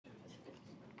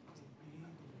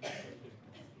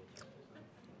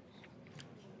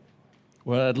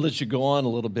Well, I'd let you go on a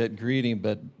little bit greeting,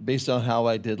 but based on how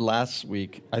I did last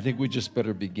week, I think we just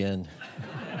better begin.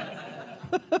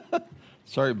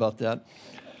 Sorry about that.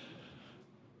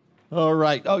 All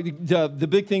right. Oh, the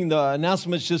big thing, the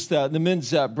announcement is just the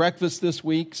men's breakfast this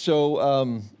week.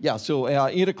 So,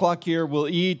 8 o'clock here, we'll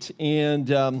eat, and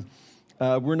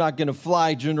we're not going to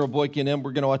fly General Boykin in.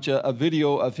 We're going to watch a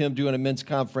video of him doing a men's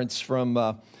conference from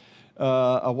a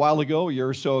while ago, a year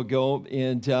or so ago,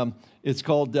 and it's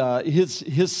called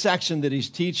his section that he's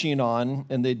teaching on,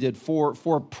 and they did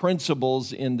four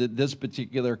principles in this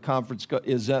particular conference,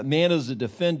 is Man as a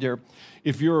Defender.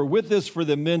 If you're with us for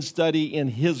the men's study in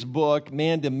his book,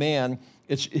 Man to Man,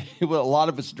 a lot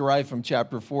of it's derived from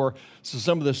chapter 4, so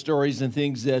some of the stories and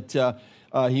things that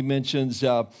he mentions,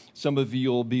 some of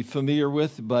you will be familiar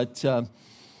with, but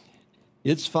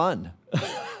it's fun.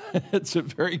 It's a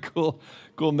very cool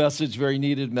message, very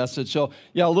needed message. So,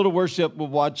 a little worship. We'll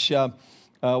watch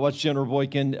General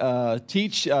Boykin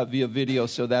teach via video.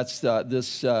 So that's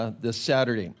this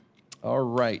Saturday. All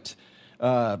right.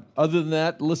 Other than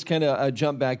that, let's kind of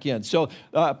jump back in. So,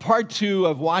 part 2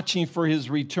 of watching for his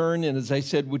return, and as I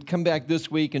said, would come back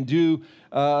this week and do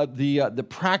the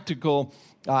practical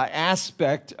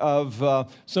aspect of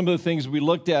some of the things we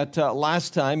looked at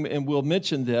last time, and we'll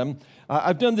mention them.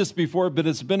 I've done this before, but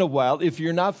it's been a while. If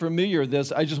you're not familiar with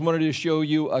this, I just wanted to show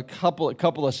you a couple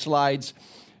of slides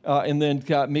and then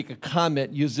make a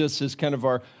comment. Use this as kind of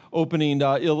our opening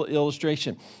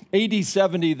illustration. AD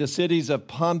 70, the cities of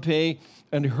Pompeii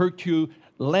and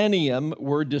Herculaneum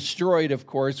were destroyed, of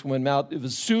course, when Mount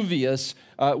Vesuvius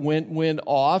went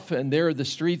off, and there are the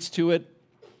streets to it.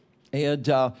 And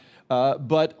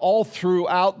but all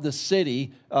throughout the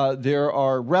city, there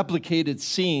are replicated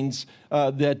scenes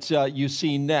that you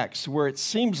see next, where it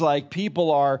seems like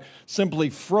people are simply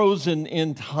frozen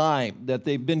in time, that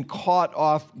they've been caught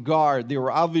off guard. They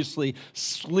were obviously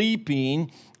sleeping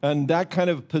in that kind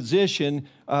of position,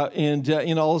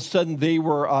 and all of a sudden they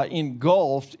were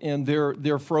engulfed, and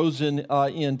they're frozen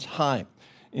in time.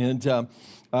 And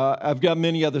I've got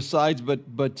many other slides,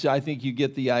 but I think you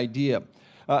get the idea.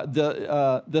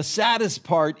 The saddest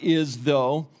part is,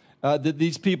 though, that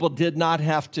these people did not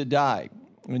have to die.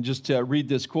 And just to read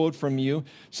this quote from you,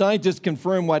 scientists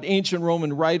confirm what ancient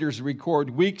Roman writers record: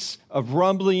 weeks of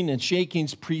rumbling and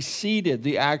shakings preceded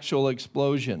the actual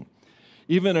explosion.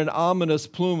 Even an ominous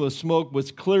plume of smoke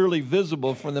was clearly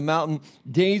visible from the mountain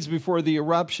days before the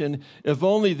eruption. If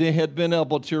only they had been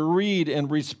able to read and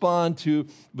respond to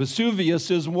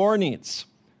Vesuvius's warnings.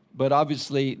 But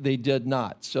obviously they did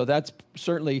not. So that's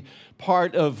certainly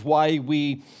part of why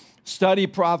we study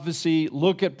prophecy,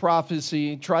 look at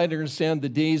prophecy, try to understand the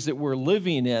days that we're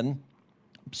living in,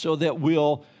 so that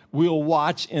we'll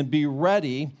watch and be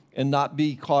ready and not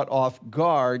be caught off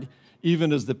guard,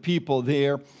 even as the people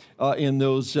there in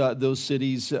those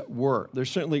cities were.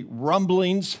 There's certainly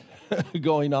rumblings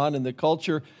going on in the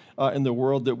culture, in the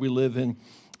world that we live in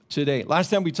today. Last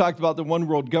time we talked about the one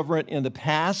world government in the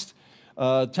past.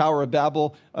 Tower of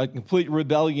Babel, a complete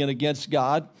rebellion against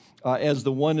God, as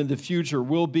the one in the future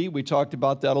will be. We talked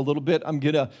about that a little bit. I'm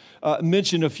going to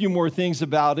mention a few more things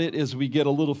about it as we get a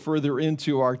little further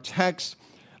into our text.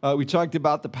 We talked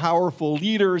about the powerful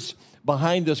leaders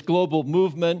behind this global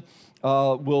movement.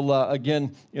 We'll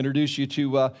again introduce you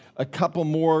to a couple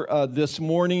more this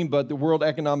morning, but the World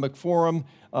Economic Forum,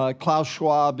 Klaus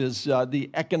Schwab is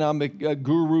the economic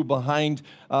guru behind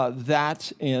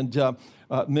that, and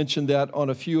mentioned that on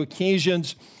a few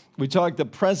occasions. We talked the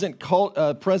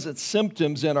present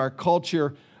symptoms in our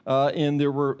culture, and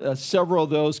there were several of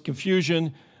those: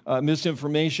 confusion,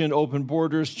 misinformation, open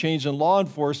borders, change in law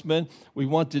enforcement. We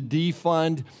want to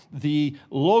defund the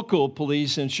local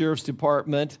police and sheriff's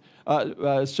department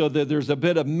so that there's a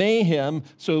bit of mayhem,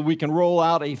 so we can roll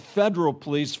out a federal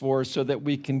police force so that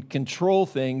we can control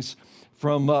things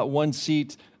from one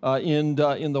seat in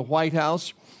the White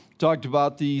House. Talked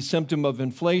about the symptom of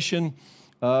inflation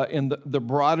and the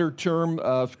broader term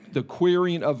of the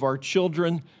queering of our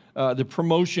children, the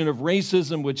promotion of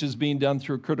racism, which is being done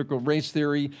through critical race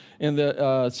theory and the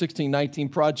 1619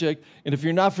 Project. And if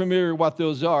you're not familiar with what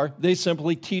those are, they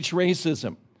simply teach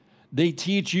racism. They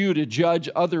teach you to judge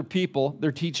other people.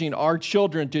 They're teaching our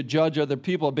children to judge other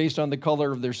people based on the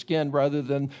color of their skin rather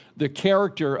than the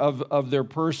character of their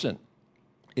person.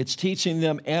 It's teaching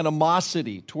them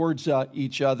animosity towards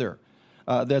each other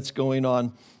that's going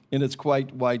on, and it's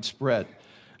quite widespread.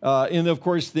 And of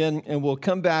course then, and we'll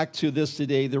come back to this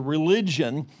today, the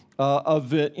religion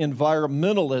of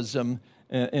environmentalism,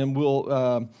 and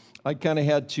we'll, I kind of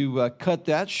had to cut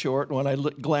that short when I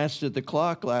glanced at the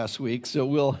clock last week, so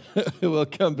we'll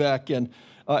come back and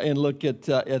look at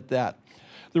that.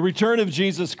 The return of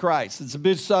Jesus Christ. It's a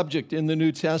big subject in the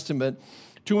New Testament.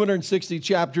 260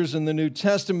 chapters in the New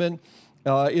Testament.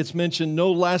 It's mentioned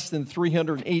no less than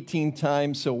 318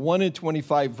 times, so 1 in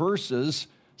 25 verses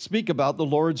speak about the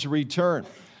Lord's return.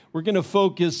 We're going to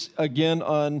focus again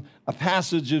on a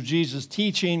passage of Jesus'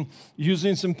 teaching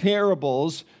using some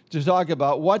parables to talk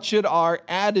about what should our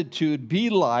attitude be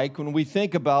like when we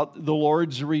think about the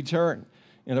Lord's return.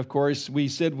 And of course, we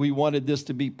said we wanted this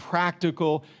to be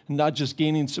practical, not just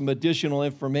gaining some additional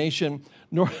information,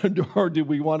 nor do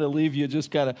we want to leave you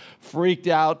just kind of freaked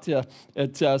out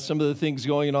at some of the things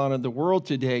going on in the world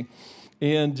today.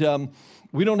 And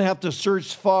we don't have to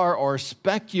search far or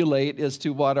speculate as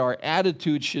to what our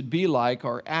attitude should be like,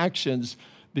 our actions,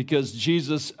 because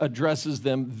Jesus addresses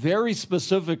them very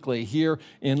specifically here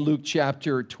in Luke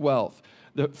chapter 12.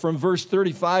 From verse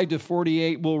 35 to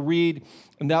 48, we'll read,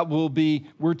 and that will be,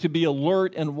 we're to be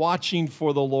alert and watching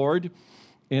for the Lord.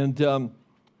 And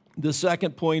the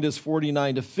second point is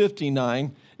 49 to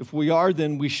 59. If we are,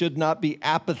 then we should not be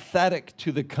apathetic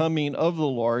to the coming of the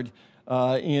Lord.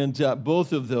 And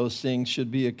both of those things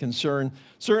should be a concern,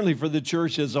 certainly for the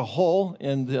church as a whole,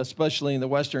 and especially in the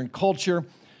Western culture,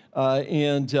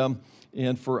 and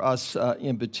for us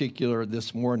in particular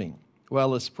this morning. Well,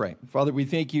 let's pray. Father, we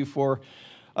thank you for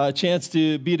a chance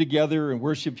to be together and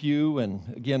worship you. And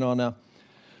again, on a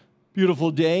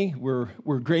beautiful day,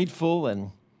 we're grateful.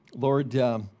 And Lord,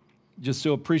 just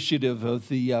so appreciative of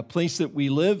the place that we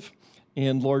live.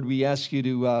 And Lord, we ask you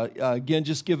to, again,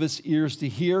 just give us ears to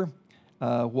hear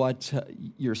what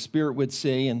your Spirit would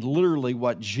say and literally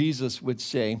what Jesus would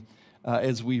say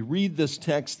as we read this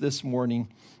text this morning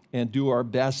and do our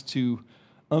best to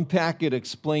unpack it,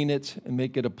 explain it, and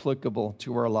make it applicable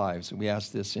to our lives. And we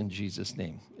ask this in Jesus'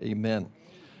 name. Amen.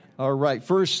 All right.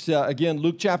 First, again,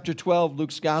 Luke chapter 12,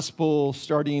 Luke's gospel,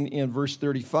 starting in verse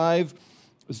 35.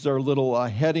 This is our little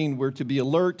heading. We're to be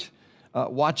alert,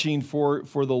 watching for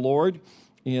the Lord.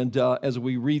 And as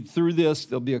we read through this,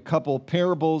 there'll be a couple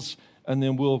parables, and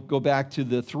then we'll go back to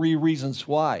the three reasons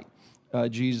why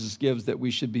Jesus gives that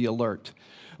we should be alert.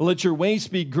 Let your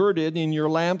waist be girded and your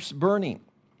lamps burning.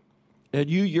 And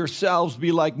you yourselves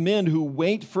be like men who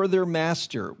wait for their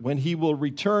master when he will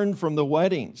return from the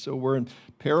wedding. So we're in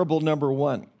parable number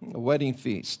 1, a wedding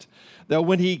feast. That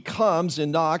when he comes and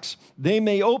knocks, they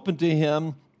may open to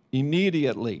him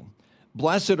immediately.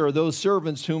 Blessed are those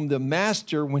servants whom the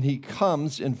master, when he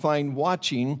comes and find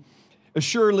watching,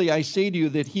 assuredly I say to you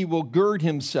that he will gird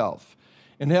himself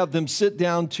and have them sit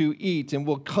down to eat and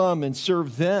will come and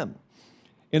serve them.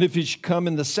 And if he should come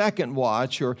in the second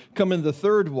watch or come in the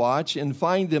third watch and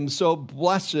find them so,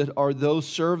 blessed are those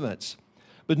servants.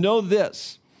 But know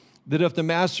this, that if the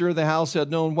master of the house had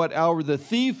known what hour the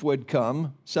thief would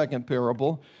come, second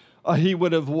parable, he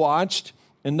would have watched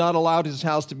and not allowed his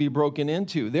house to be broken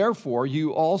into. Therefore,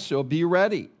 you also be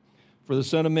ready, for the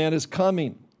Son of Man is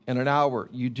coming in an hour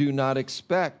you do not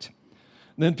expect.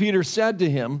 Then Peter said to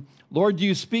him, Lord, do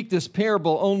you speak this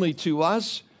parable only to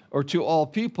us or to all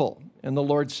people? And the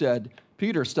Lord said,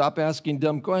 Peter, stop asking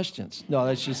dumb questions. No,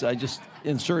 I just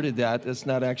inserted that. That's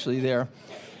not actually there.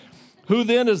 Who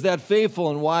then is that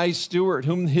faithful and wise steward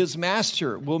whom his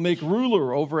master will make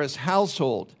ruler over his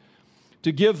household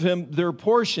to give him their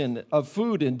portion of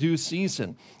food in due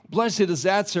season? Blessed is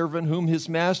that servant whom his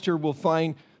master will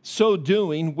find so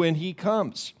doing when he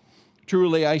comes.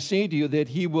 Truly, I say to you that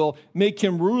he will make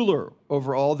him ruler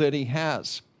over all that he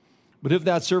has. But if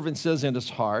that servant says in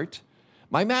his heart,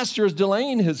 my master is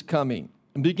delaying his coming,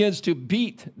 and begins to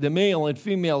beat the male and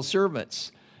female servants,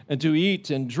 and to eat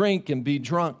and drink and be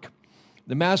drunk,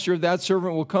 the master of that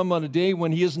servant will come on a day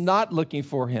when he is not looking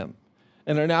for him,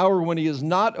 and an hour when he is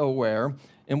not aware,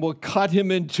 and will cut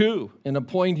him in two and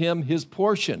appoint him his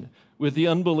portion with the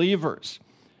unbelievers.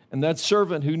 And that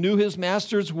servant who knew his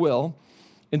master's will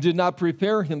and did not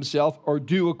prepare himself or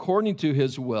do according to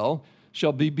his will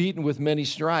shall be beaten with many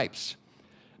stripes.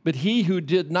 But he who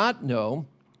did not know,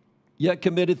 yet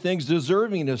committed things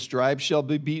deserving of stripes, shall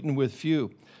be beaten with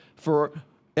few. For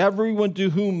everyone to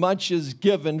whom much is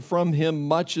given, from him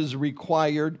much is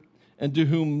required, and to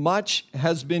whom much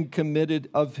has been committed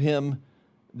of him,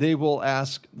 they will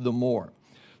ask the more.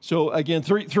 So again,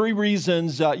 three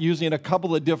reasons using a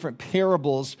couple of different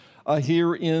parables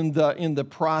here in the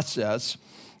process.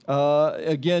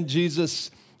 Again, Jesus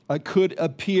could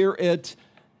appear at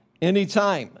any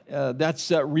time.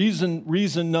 That's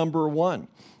reason number 1.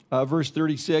 Verse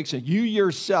 36, you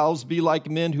yourselves be like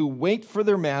men who wait for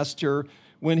their master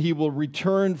when he will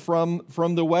return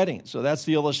from the wedding. So that's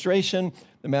the illustration.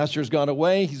 The master's gone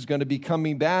away. He's going to be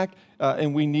coming back,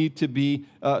 and we need to be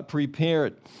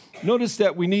prepared. Notice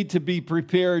that we need to be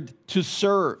prepared to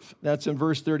serve. That's in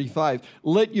verse 35.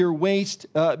 Let your waist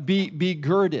be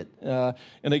girded.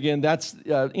 And again, that's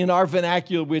in our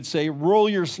vernacular, we'd say, roll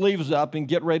your sleeves up and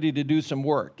get ready to do some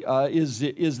work,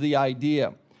 is the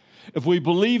idea. If we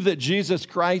believe that Jesus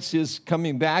Christ is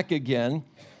coming back again,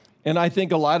 and I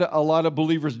think a lot of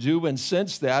believers do and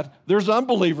sense that, there's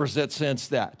unbelievers that sense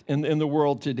that in the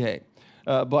world today,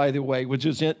 by the way, which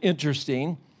is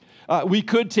interesting. We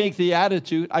could take the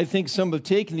attitude, I think some have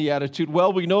taken the attitude,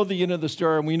 well, we know the end of the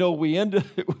story and we know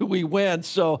we win,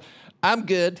 so I'm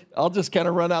good. I'll just kind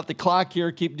of run out the clock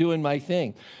here, keep doing my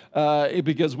thing.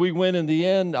 Because we win in the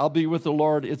end, I'll be with the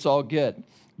Lord, it's all good.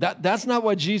 That's not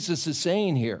what Jesus is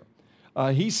saying here.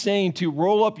 He's saying to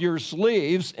roll up your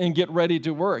sleeves and get ready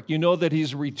to work. You know that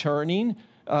he's returning,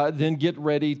 then get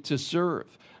ready to serve.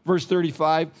 Verse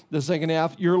 35, the second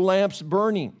half, your lamp's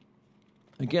burning.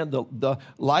 Again, the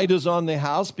light is on the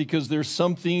house because there's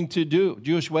something to do.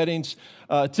 Jewish weddings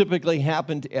typically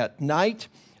happened at night,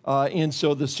 and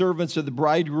so the servants of the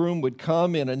bridegroom would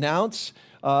come and announce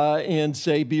and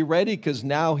say, be ready because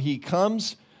now he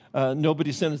comes.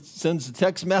 Nobody sends a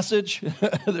text message.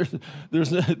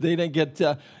 They didn't get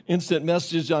instant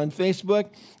message on Facebook.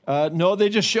 No, they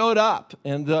just showed up,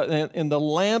 and the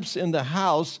lamps in the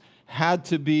house had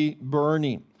to be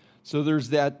burning. So there's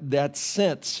that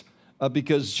sense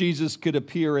because Jesus could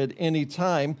appear at any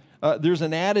time. There's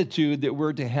an attitude that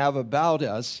we're to have about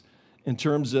us in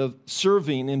terms of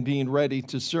serving and being ready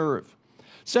to serve.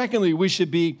 Secondly, we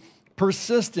should be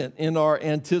persistent in our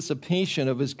anticipation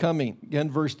of his coming. Again,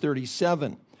 verse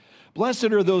 37. Blessed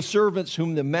are those servants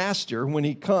whom the master, when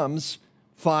he comes,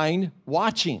 find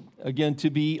watching. Again, to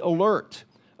be alert,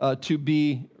 to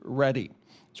be ready.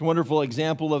 It's a wonderful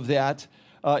example of that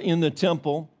in the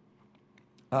temple.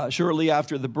 Shortly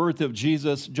after the birth of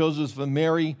Jesus, Joseph and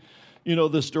Mary, you know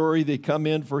the story, they come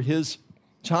in for his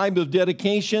time of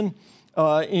dedication.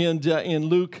 And in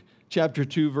Luke chapter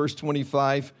 2, verse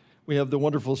 25, we have the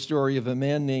wonderful story of a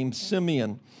man named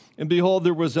Simeon. And behold,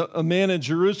 there was a man in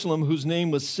Jerusalem whose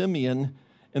name was Simeon,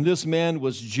 and this man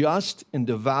was just and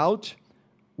devout,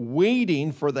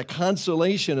 waiting for the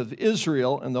consolation of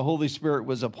Israel, and the Holy Spirit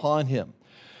was upon him.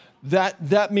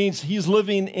 That means he's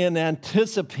living in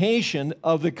anticipation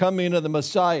of the coming of the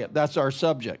Messiah. That's our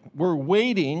subject. We're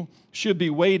waiting, should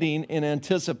be waiting in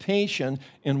anticipation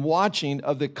and watching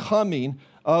of the coming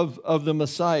of the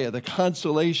Messiah, the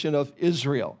consolation of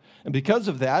Israel. And because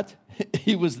of that,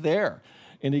 he was there,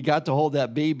 and he got to hold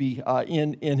that baby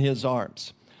in his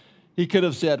arms. He could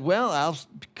have said, well, I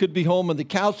could be home on the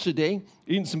couch today,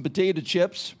 eating some potato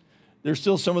chips. There's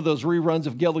still some of those reruns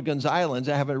of Gilligan's Islands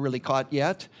I haven't really caught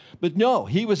yet. But no,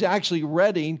 he was actually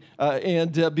ready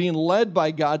and being led by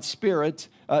God's Spirit,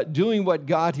 doing what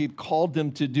God had called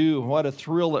him to do. What a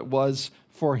thrill it was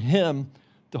for him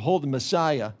to hold the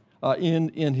Messiah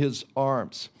in his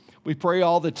arms. We pray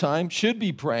all the time, should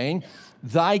be praying,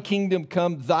 thy kingdom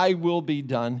come, thy will be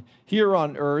done here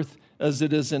on earth as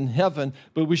it is in heaven.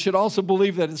 But we should also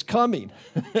believe that it's coming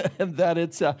and that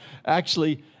it's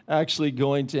actually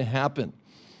going to happen.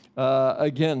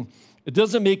 Again, it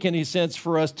doesn't make any sense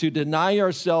for us to deny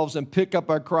ourselves and pick up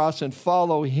our cross and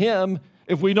follow him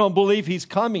if we don't believe he's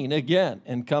coming again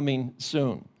and coming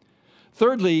soon.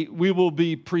 Thirdly, we will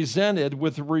be presented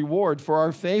with a reward for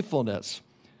our faithfulness.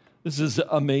 This is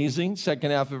amazing.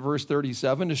 Second half of verse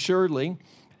 37. Assuredly,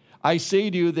 I say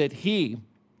to you that he,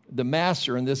 the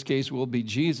master, in this case will be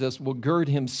Jesus, will gird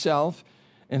himself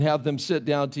and have them sit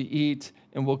down to eat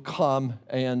and will come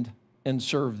and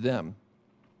serve them.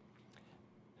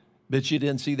 Bet you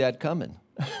didn't see that coming.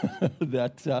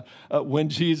 That when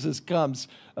Jesus comes,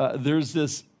 there's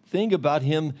this thing about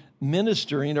him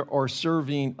ministering or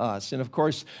serving us. And of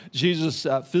course, Jesus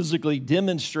physically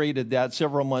demonstrated that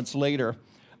several months later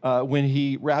when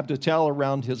he wrapped a towel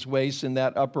around his waist in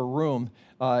that upper room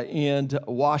and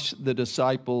washed the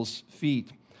disciples'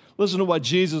 feet. Listen to what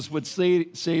Jesus would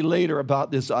say later about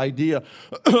this idea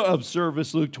of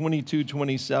service, Luke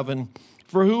 22:27.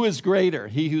 For who is greater,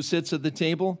 he who sits at the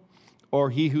table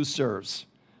or he who serves?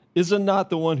 Is it not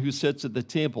the one who sits at the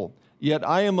table? Yet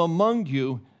I am among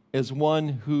you as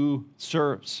one who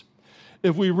serves.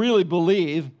 If we really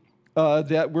believe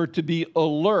that we're to be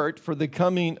alert for the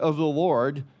coming of the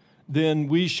Lord, then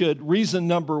we should, reason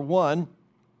number one,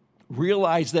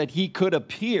 realize that he could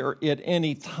appear at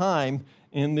any time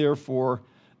and therefore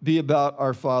be about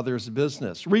our Father's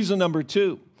business. Reason number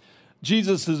two,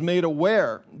 Jesus is made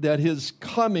aware that his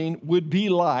coming would be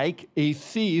like a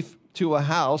thief to a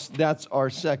house. That's our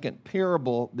second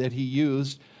parable that he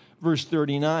used, verse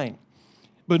 39.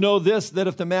 But know this, that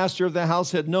if the master of the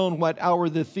house had known what hour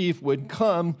the thief would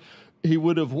come, he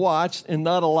would have watched and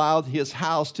not allowed his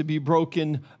house to be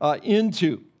broken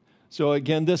into. So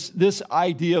again, this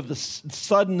idea of the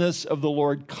suddenness of the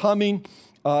Lord coming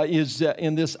is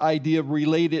in this idea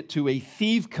related to a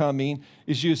thief coming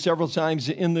is used several times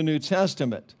in the New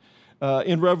Testament.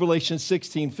 In Revelation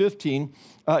 16:15,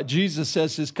 Jesus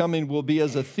says his coming will be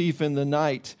as a thief in the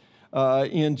night.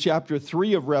 In chapter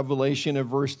 3 of Revelation, in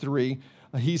verse 3,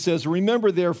 he says,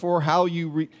 remember therefore how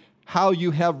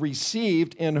you have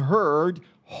received and heard,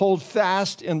 hold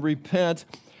fast and repent.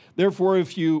 Therefore,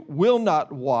 if you will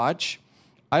not watch,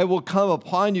 I will come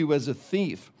upon you as a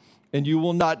thief, and you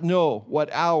will not know what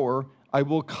hour I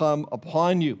will come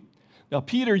upon you. Now,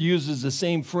 Peter uses the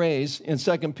same phrase in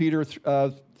 2 Peter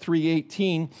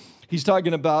 3:18. He's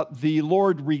talking about the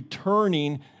Lord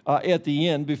returning at the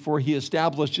end before he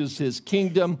establishes his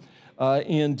kingdom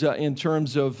in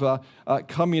terms of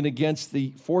coming against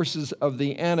the forces of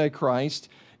the Antichrist.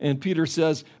 And Peter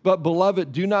says, but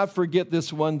beloved, do not forget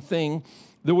this one thing,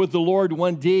 that with the Lord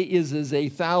 1 day is as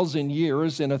 1,000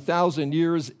 years, and 1,000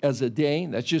 years as a day.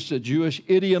 That's just a Jewish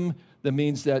idiom that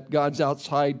means that God's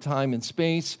outside time and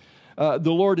space.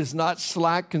 The Lord is not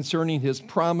slack concerning his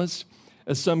promise,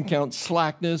 as some count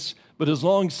slackness, but is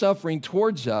long-suffering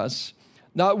towards us,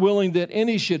 not willing that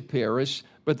any should perish,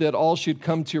 but that all should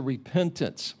come to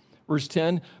repentance. Verse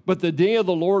 10, but the day of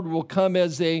the Lord will come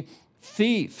as a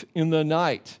thief in the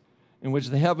night, in which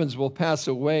the heavens will pass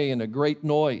away in a great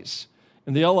noise,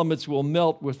 and the elements will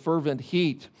melt with fervent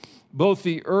heat. Both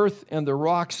the earth and the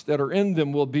rocks that are in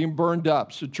them will be burned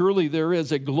up. So truly there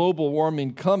is a global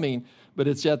warming coming, but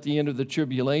it's at the end of the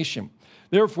tribulation.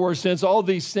 Therefore, since all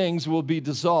these things will be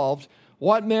dissolved,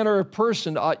 what manner of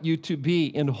person ought you to be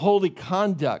in holy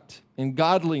conduct and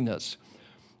godliness,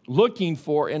 looking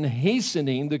for and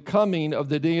hastening the coming of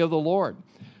the day of the Lord,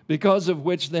 because of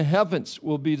which the heavens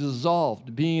will be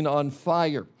dissolved, being on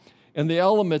fire, and the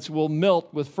elements will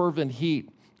melt with fervent heat.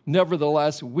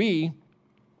 Nevertheless, we,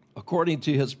 according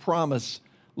to his promise,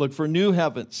 look for new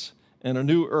heavens and a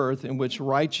new earth in which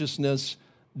righteousness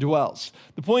dwells.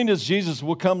 The point is, Jesus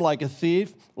will come like a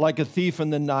thief in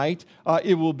the night.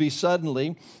 It will be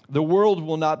suddenly. The world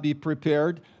will not be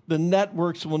prepared. The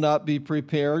networks will not be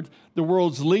prepared. The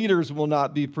world's leaders will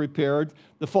not be prepared.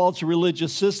 The false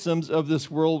religious systems of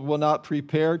this world will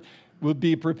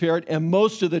be prepared, and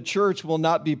most of the church will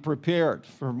not be prepared,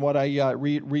 from what I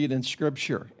read in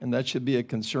Scripture, and that should be a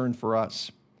concern for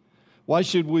us. Why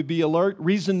should we be alert?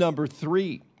 Reason number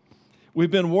 3, we've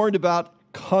been warned about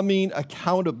coming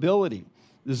accountability.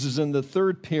 This is in the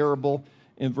third parable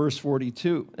in verse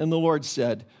 42. And the Lord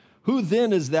said, who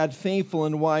then is that faithful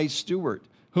and wise steward,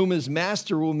 whom his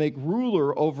master will make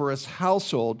ruler over his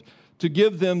household, to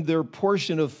give them their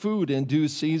portion of food in due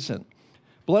season?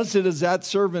 Blessed is that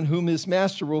servant whom his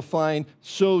master will find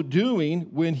so doing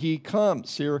when he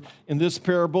comes. Here in this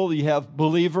parable, you have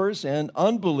believers and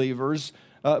unbelievers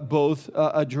both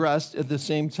addressed at the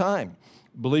same time.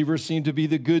 Believers seem to be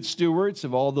the good stewards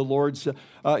of all the Lord's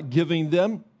giving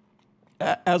them,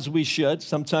 as we should.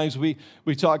 Sometimes we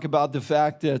talk about the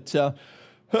fact that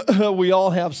we all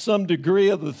have some degree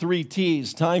of the 3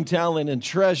 T's, time, talent, and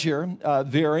treasure,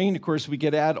 varying. Of course, we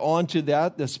could add on to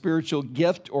that the spiritual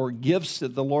gift or gifts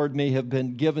that the Lord may have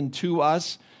been given to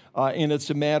us, and it's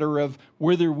a matter of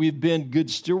whether we've been good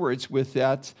stewards with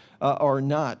that or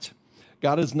not.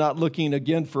 God is not looking,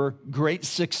 again, for great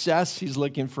success. He's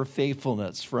looking for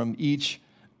faithfulness from each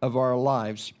of our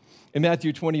lives. In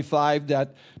Matthew 25,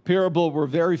 that parable we're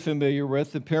very familiar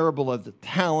with, the parable of the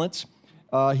talents,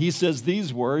 he says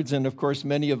these words, and of course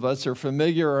many of us are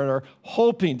familiar and are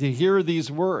hoping to hear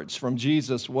these words from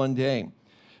Jesus one day.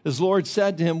 His Lord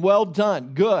said to him, well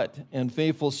done, good and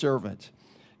faithful servant.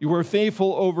 You were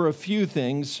faithful over a few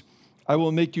things. I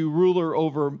will make you ruler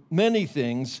over many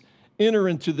things. Enter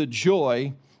into the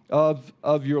joy of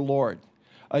your Lord.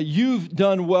 You've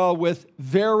done well with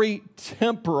very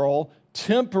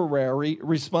temporary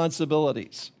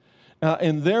responsibilities.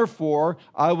 And therefore,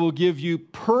 I will give you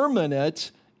permanent,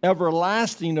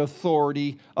 everlasting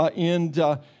authority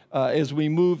as we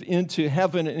move into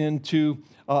heaven and into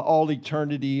all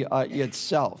eternity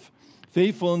itself.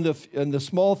 Faithful in the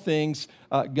small things,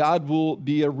 God will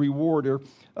be a rewarder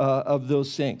of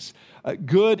those things.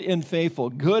 Good and faithful,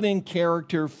 good in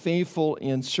character, faithful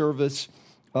in service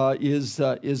is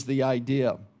the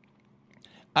idea.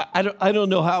 I don't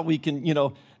know how we can,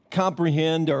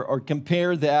 comprehend or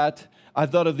compare that. I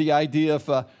thought of the idea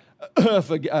of If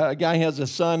a guy has a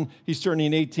son, he's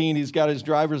turning 18, he's got his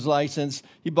driver's license,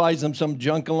 he buys him some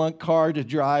junk-a-lunk car to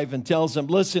drive and tells him,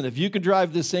 listen, if you can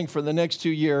drive this thing for the next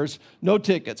 2 years, no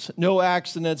tickets, no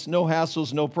accidents, no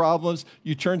hassles, no problems,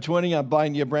 you turn 20, I'm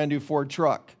buying you a brand new Ford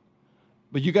truck.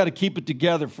 But you got to keep it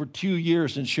together for 2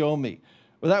 years and show me.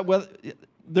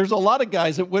 There's a lot of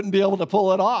guys that wouldn't be able to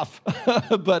pull it off,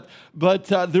 but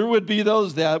there would be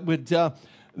those that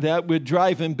would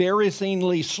drive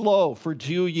embarrassingly slow for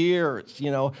 2 years,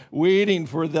 waiting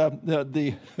for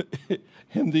the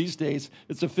in these days,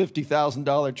 it's a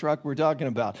 $50,000 truck we're talking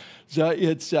about. So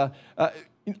it's,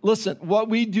 listen, what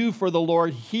we do for the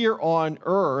Lord here on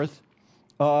earth,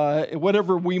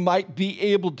 whatever we might be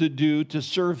able to do to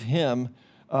serve Him,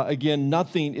 again,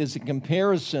 nothing is in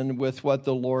comparison with what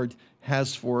the Lord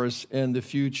has for us in the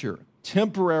future.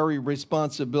 Temporary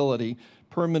responsibility,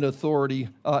 permanent authority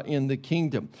in the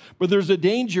kingdom. But there's a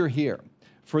danger here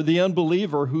for the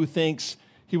unbeliever who thinks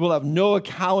he will have no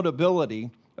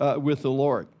accountability with the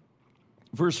Lord.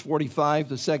 Verse 45,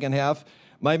 the second half,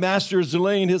 my master is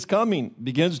delaying his coming,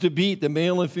 begins to beat the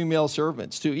male and female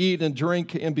servants, to eat and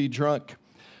drink and be drunk.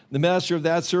 The master of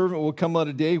that servant will come on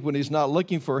a day when he's not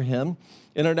looking for him,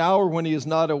 in an hour when he is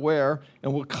not aware,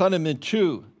 and will cut him in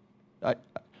two.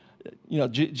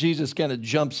 Jesus kind of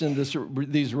jumps in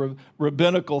these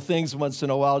rabbinical things once in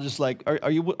a while, just like,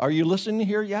 are you listening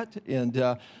here yet?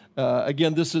 And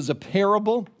again, this is a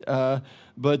parable, and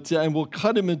we'll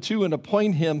cut him in two and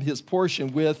appoint him his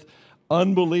portion with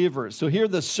unbelievers. So here,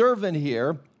 the servant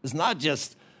here is not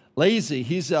just lazy;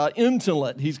 he's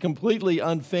indolent. He's completely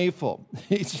unfaithful.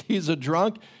 He's a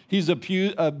drunk. He's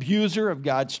an abuser of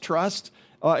God's trust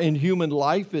in human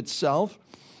life itself.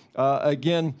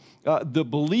 The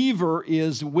believer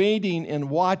is waiting and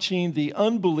watching. The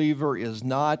unbeliever is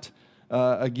not.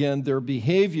 Their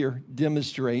behavior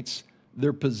demonstrates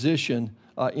their position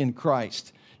in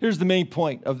Christ. Here's the main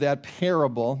point of that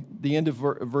parable, the end of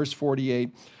verse 48.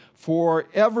 For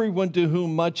everyone to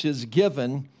whom much is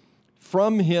given,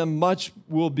 from him much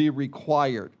will be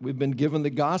required. We've been given the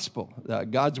gospel,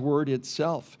 God's word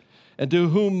itself. And to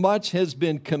whom much has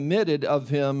been committed of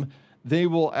him, they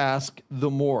will ask the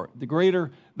more. The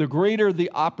greater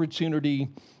the opportunity,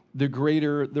 the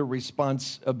greater the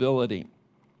responsibility.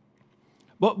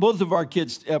 Both of our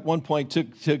kids at one point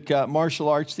took martial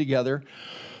arts together.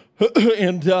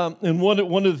 And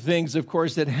one of the things, of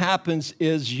course, that happens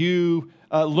is you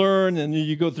learn and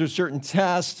you go through certain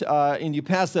tests and you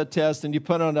pass that test and you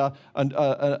put on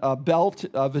a belt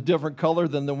of a different color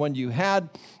than the one you had,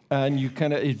 and you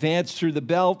kind of advance through the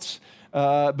belts.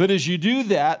 But as you do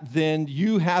that, then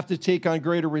you have to take on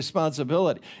greater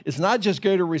responsibility. It's not just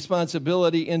greater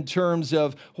responsibility in terms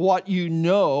of what you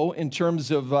know, in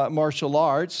terms of martial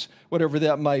arts, whatever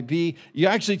that might be. You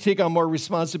actually take on more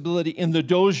responsibility in the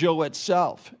dojo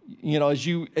itself. As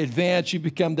you advance, you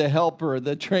become the helper,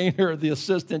 the trainer, the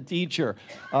assistant teacher,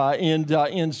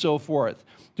 and so forth.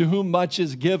 To whom much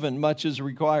is given, much is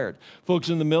required. Folks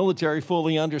in the military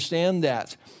fully understand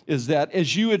that, is that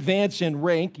as you advance in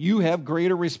rank, you have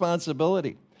greater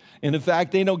responsibility. And in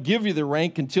fact, they don't give you the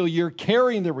rank until you're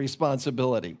carrying the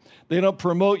responsibility. They don't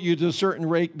promote you to a certain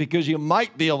rank because you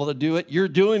might be able to do it. You're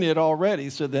doing it already,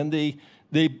 so then they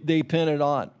pin it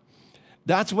on.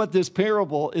 That's what this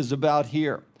parable is about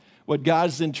here. What God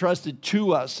has entrusted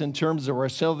to us in terms of our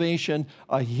salvation,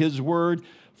 His word.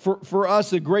 For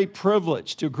us, a great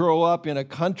privilege to grow up in a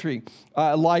country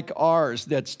like ours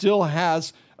that still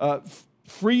has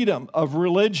freedom of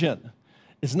religion.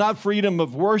 It's not freedom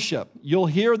of worship. You'll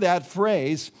hear that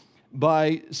phrase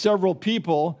by several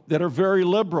people that are very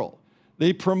liberal.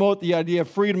 They promote the idea of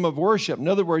freedom of worship. In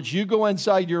other words, you go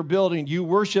inside your building, you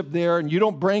worship there, and you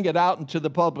don't bring it out into the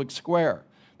public square.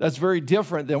 That's very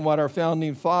different than what our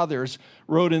founding fathers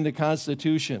wrote in the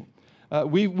Constitution.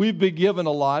 We've been given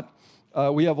a lot.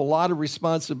 We have a lot of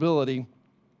responsibility.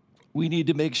 We need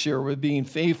to make sure we're being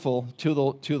faithful to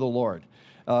the Lord.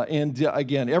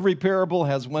 Again, every parable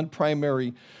has one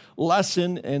primary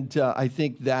lesson, and I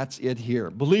think that's it here.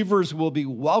 Believers will be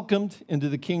welcomed into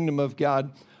the kingdom of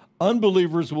God.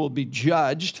 Unbelievers will be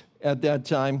judged at that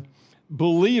time.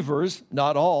 Believers,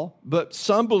 not all, but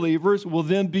some believers will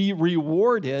then be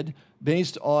rewarded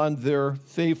based on their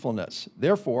faithfulness.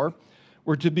 Therefore,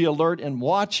 we're to be alert and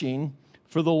watching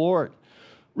for the Lord.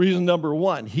 Reason number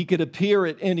one, He could appear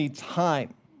at any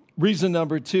time. Reason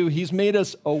number two, He's made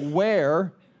us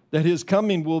aware that His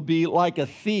coming will be like a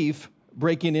thief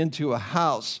breaking into a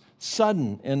house,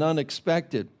 sudden and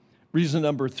unexpected. Reason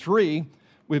number three,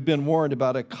 we've been warned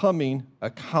about a coming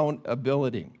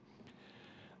accountability.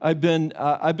 I've been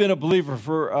a believer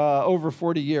for over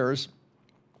 40 years,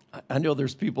 I know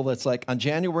there's people that's like, on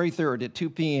January 3rd at 2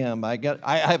 p.m., I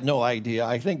have no idea.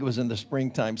 I think it was in the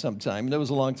springtime sometime. That was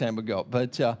a long time ago.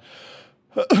 But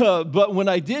when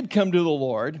I did come to the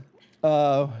Lord,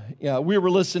 we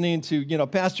were listening to,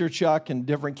 Pastor Chuck and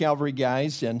different Calvary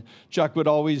guys, and Chuck would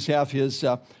always have his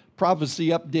prophecy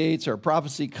updates or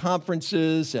prophecy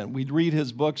conferences, and we'd read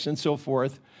his books and so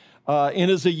forth.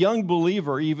 And as a young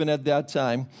believer, even at that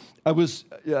time, I was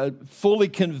fully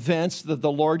convinced that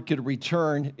the Lord could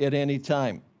return at any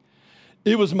time.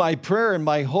 It was my prayer and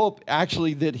my hope,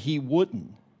 actually, that he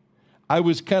wouldn't. I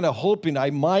was kind of hoping I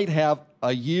might have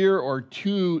a year or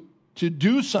two to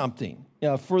do something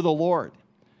for the Lord.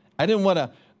 I didn't want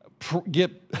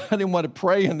to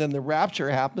pray and then the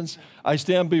rapture happens. I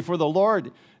stand before the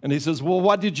Lord and he says, well,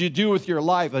 what did you do with your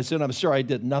life? I said, I'm sorry, I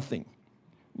did nothing.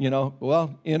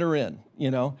 Well, enter in,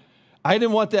 I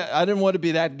didn't want that. I didn't want to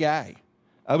be that guy.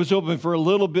 I was hoping for a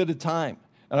little bit of time.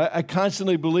 And I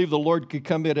constantly believed the Lord could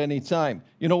come at any time.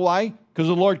 You know why? Because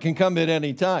the Lord can come at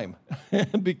any time.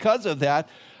 And because of that,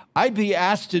 I'd be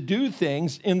asked to do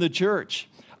things in the church.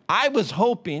 I was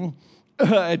hoping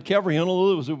at Calvary,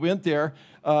 Honolulu, as we went there,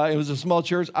 it was a small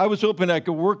church. I was hoping I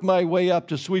could work my way up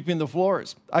to sweeping the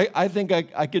floors. I think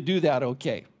I could do that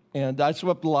okay. And I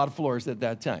swept a lot of floors at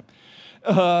that time.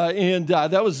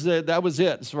 That was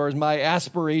it as far as my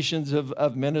aspirations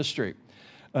of ministry.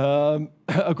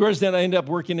 Of course, then I ended up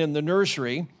working in the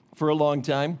nursery for a long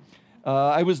time.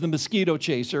 I was the mosquito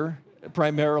chaser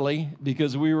primarily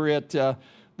because we were at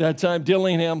that time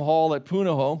Dillingham Hall at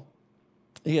Punahou.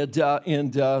 Had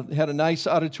a nice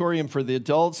auditorium for the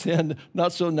adults and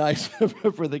not so nice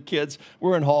for the kids.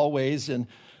 We're in hallways and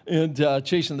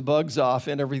chasing the bugs off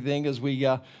and everything as we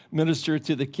minister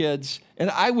to the kids. And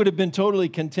I would have been totally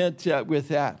content with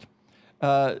that.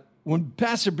 When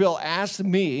Pastor Bill asked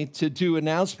me to do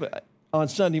announcement on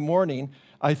Sunday morning,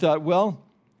 I thought, well,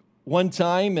 one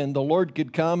time and the Lord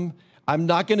could come. I'm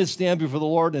not going to stand before the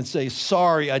Lord and say,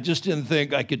 sorry, I just didn't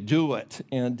think I could do it.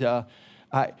 And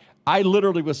I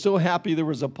literally was so happy there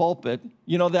was a pulpit.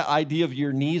 You know that idea of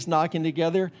your knees knocking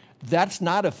together? That's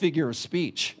not a figure of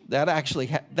speech. That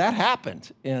actually that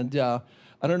happened. And I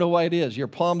don't know why it is. Your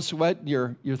palms sweat,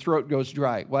 your throat goes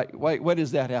dry. Why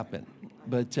does that happen?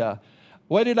 But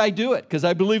why did I do it? Because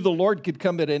I believe the Lord could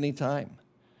come at any time.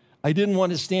 I didn't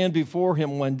want to stand before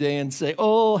him one day and say,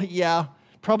 oh, yeah,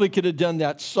 probably could have done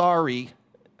that. Sorry.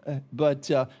 But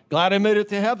glad I made it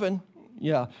to heaven.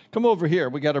 Yeah, come over here.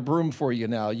 We got a broom for you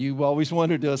now. You always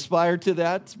wanted to aspire to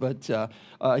that, but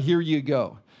here you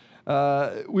go.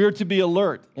 We are to be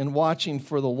alert and watching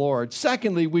for the Lord.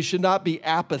 Secondly, we should not be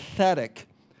apathetic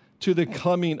to the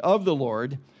coming of the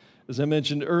Lord. As I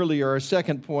mentioned earlier, our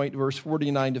second point, verse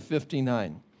 49 to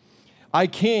 59. I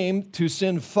came to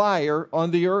send fire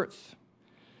on the earth,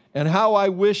 and how I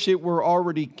wish it were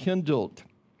already kindled.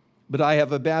 But I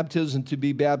have a baptism to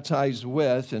be baptized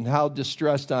with, and how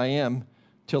distressed I am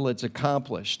till it's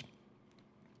accomplished.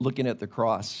 Looking at the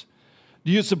cross.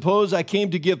 Do you suppose I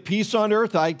came to give peace on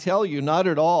earth? I tell you, not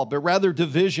at all, but rather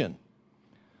division.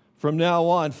 From now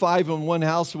on, 5 in one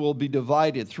house will be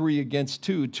divided, 3 against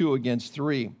 2, 2 against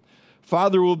 3.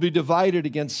 Father will be divided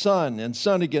against son, and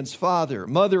son against father,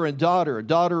 mother and daughter,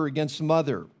 daughter against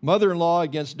mother, mother-in-law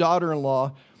against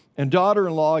daughter-in-law, and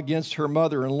daughter-in-law against her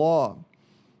mother-in-law.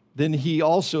 Then he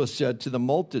also said to the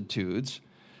multitudes,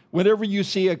 whenever you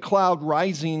see a cloud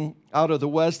rising out of the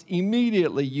west,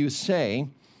 immediately you say,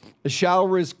 a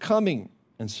shower is coming,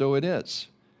 and so it is.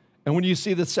 And when you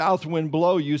see the south wind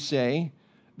blow, you say,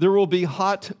 there will be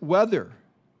hot weather,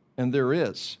 and there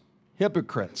is.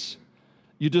 Hypocrites,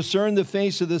 you discern the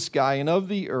face of the sky and of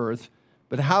the earth,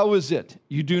 but how is it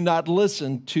you do not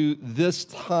listen to this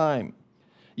time?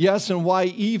 Yes, and why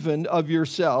even of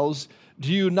yourselves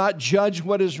do you not judge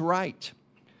what is right?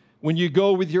 When you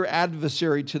go with your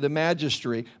adversary to the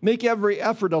magistrate, make every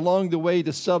effort along the way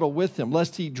to settle with him,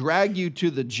 lest he drag you to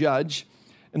the judge,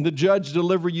 and the judge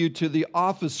deliver you to the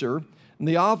officer, and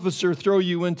the officer throw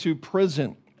you into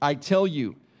prison. I tell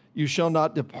you, you shall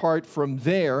not depart from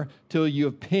there till you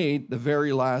have paid the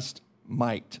very last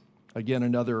mite. Again,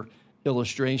 another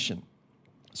illustration.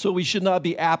 So we should not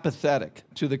be apathetic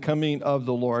to the coming of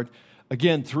the Lord.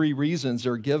 Again, 3 reasons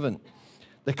are given.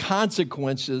 The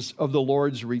consequences of the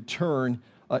Lord's return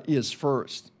is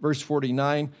first. Verse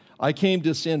 49, I came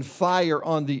to send fire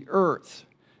on the earth.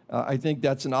 I think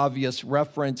that's an obvious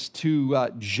reference to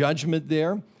judgment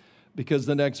there, because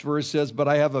the next verse says, but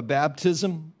I have a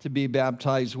baptism to be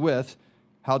baptized with.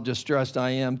 How distressed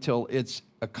I am till it's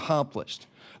accomplished.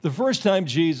 The first time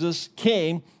Jesus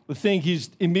came, the thing he's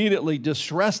immediately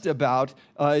distressed about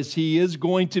is he is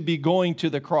going to be going to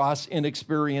the cross and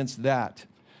experience that.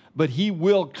 but he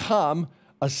will come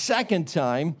a second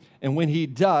time, and when he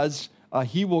does,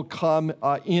 he will come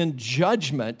in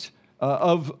judgment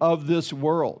of this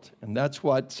world, and that's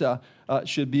what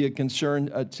should be a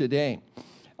concern today.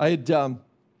 I had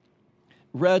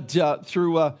read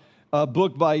through a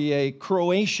book by a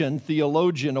Croatian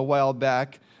theologian a while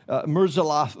back,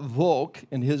 Miroslav Volk,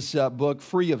 in his book,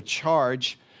 Free of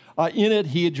Charge. In it,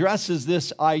 he addresses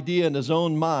this idea in his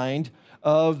own mind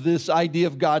of this idea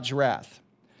of God's wrath.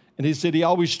 And he said he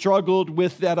always struggled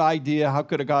with that idea. How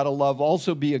could a God of love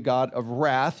also be a God of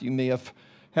wrath? You may have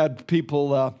had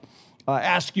people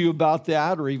ask you about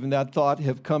that, or even that thought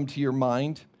have come to your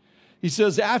mind. He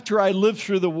says, after I lived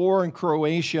through the war in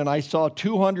Croatia and I saw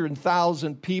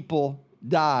 200,000 people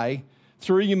die,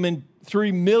 3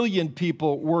 million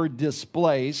people were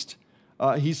displaced,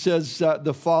 he says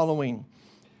the following: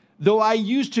 though I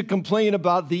used to complain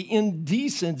about the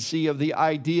indecency of the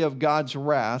idea of God's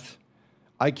wrath,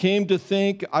 I came to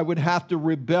think I would have to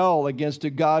rebel against a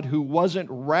God who wasn't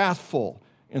wrathful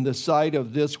in the sight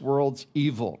of this world's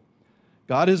evil.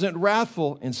 God isn't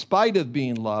wrathful in spite of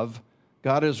being love.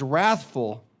 God is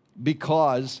wrathful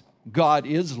because God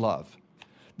is love.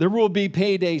 There will be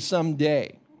payday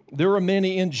someday. There are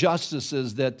many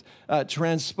injustices that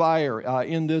transpire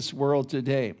in this world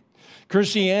today.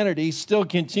 Christianity still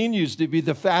continues to be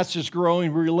the fastest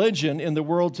growing religion in the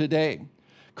world today.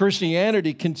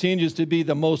 Christianity continues to be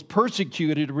the most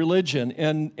persecuted religion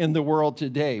in the world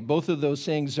today. Both of those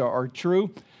things are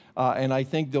true, and I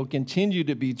think they'll continue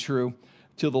to be true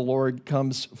till the Lord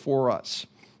comes for us.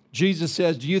 Jesus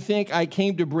says, do you think I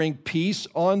came to bring peace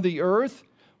on the earth?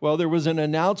 Well, there was an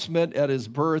announcement at his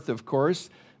birth, of course.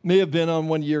 May have been on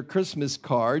one of your Christmas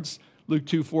cards. Luke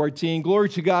 2:14, glory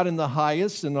to God in the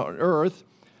highest, and on earth,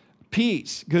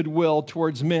 peace, goodwill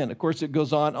towards men. Of course, it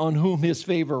goes on whom his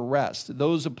favor rests,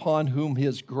 those upon whom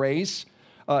his grace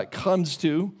comes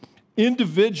to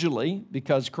individually,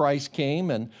 because Christ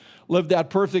came and lived that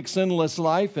perfect sinless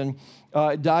life and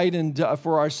died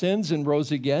for our sins and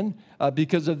rose again.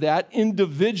 Because of that,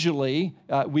 individually,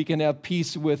 we can have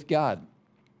peace with God.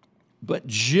 But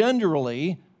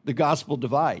generally, the gospel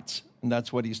divides, and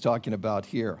that's what he's talking about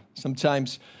here.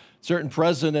 Sometimes certain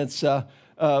presidents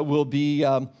will be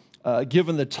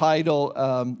given the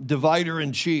title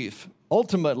divider-in-chief.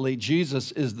 Ultimately,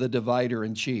 Jesus is the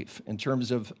divider-in-chief in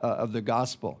terms of the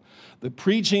gospel. The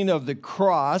preaching of the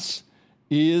cross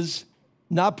is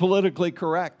not politically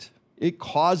correct. It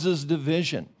causes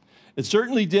division. It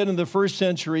certainly did in the first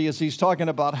century, as he's talking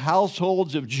about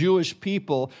households of Jewish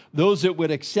people, those that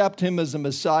would accept him as a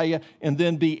Messiah and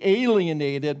then be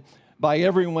alienated by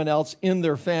everyone else in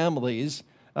their families.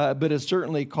 But it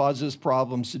certainly causes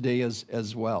problems today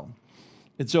as well.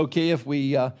 It's okay if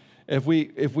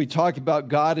we talk about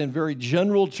God in very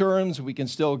general terms. We can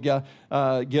still get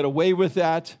away with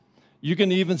that. You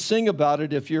can even sing about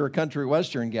it if you're a country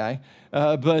western guy,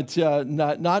 but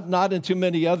not in too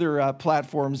many other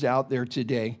platforms out there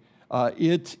today.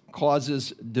 It causes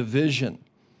division.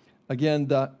 Again,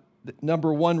 the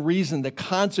number one reason, the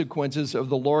consequences of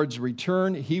the Lord's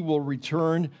return, he will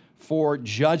return for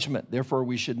judgment. Therefore,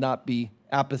 we should not be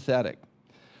apathetic.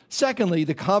 Secondly,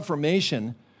 the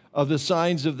confirmation of the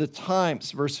signs of the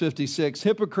times. Verse 56,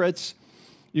 hypocrites,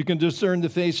 you can discern the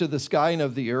face of the sky and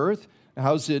of the earth.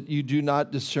 How's it you do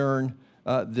not discern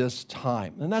this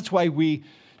time? And that's why we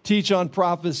teach on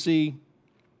prophecy,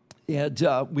 and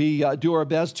we do our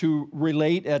best to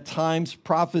relate at times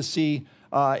prophecy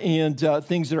and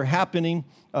things that are happening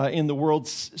in the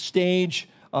world's stage,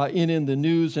 in the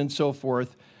news and so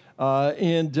forth.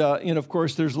 And of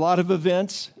course, there's a lot of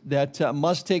events that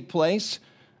must take place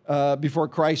before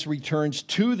Christ returns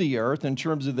to the earth in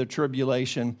terms of the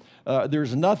tribulation.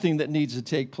 There's nothing that needs to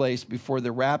take place before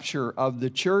the rapture of the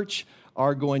church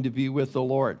are going to be with the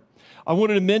Lord. I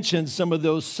wanted to mention some of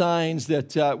those signs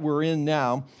that we're in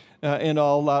now, and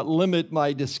I'll limit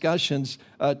my discussions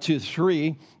to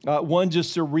three. One,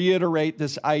 just to reiterate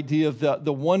this idea of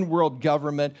the one world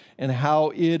government and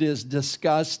how it is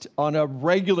discussed on a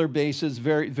regular basis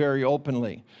very, very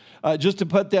openly. Just to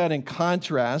put that in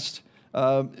contrast,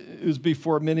 it was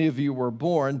before many of you were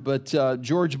born, but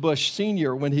George Bush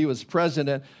Sr., when he was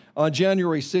president, on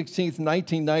January 16th,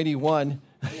 1991,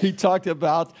 he talked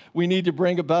about we need to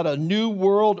bring about a new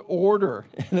world order.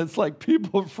 And it's like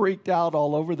people freaked out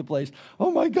all over the place. Oh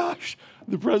my gosh,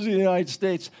 the President of the United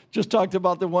States just talked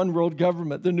about the one world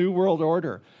government, the new world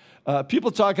order. People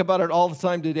talk about it all the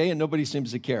time today, and nobody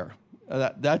seems to care.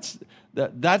 That's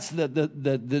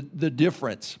the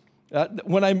difference.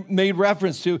 When I made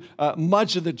reference to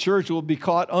much of the church will be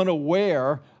caught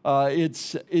unaware,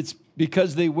 it's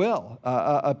because they will,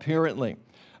 apparently.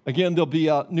 Again, there'll be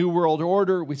a new world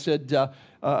order. We said,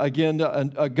 again,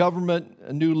 a government,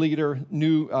 a new leader,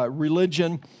 new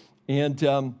religion.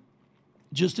 And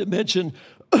just to mention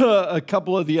a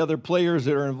couple of the other players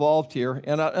that are involved here,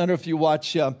 and I don't know if you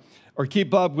watch or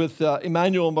keep up with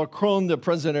Emmanuel Macron, the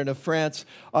president of France.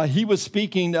 He was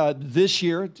speaking this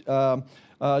year,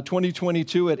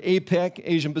 2022, at APEC,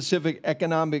 Asian Pacific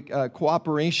Economic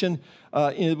Cooperation.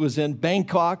 It was in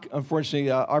Bangkok. Unfortunately,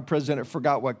 our president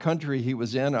forgot what country he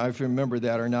was in. I don't know if you remember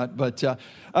that or not. But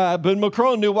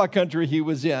Macron knew what country he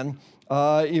was in.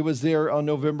 He was there on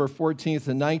November 14th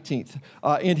and 19th.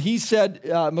 And he said,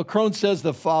 Macron says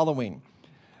the following,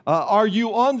 are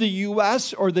you on the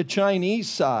U.S. or the Chinese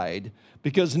side?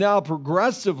 Because now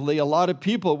progressively, a lot of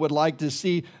people would like to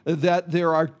see that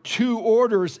there are two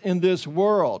orders in this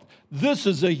world. This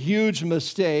is a huge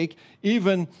mistake,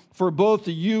 even for both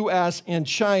the U.S. and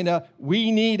China.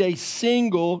 We need a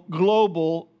single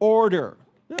global order.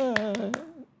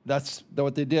 That's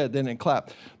what they did. They didn't clap.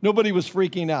 Nobody was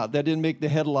freaking out. That didn't make the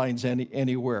headlines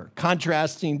anywhere.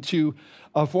 Contrasting to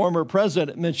a former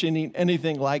president mentioning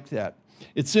anything like that.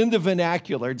 It's in the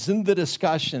vernacular. It's in the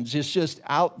discussions. It's just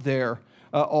out there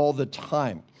all the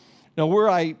time. Now, where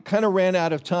I kind of ran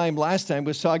out of time last time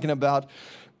was talking about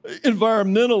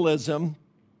environmentalism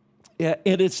and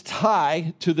its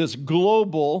tie to this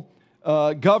global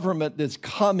government that's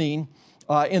coming,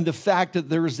 and the fact that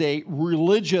there's a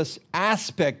religious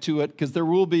aspect to it, because there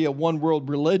will be a one world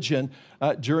religion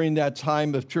during that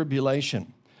time of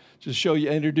tribulation. Just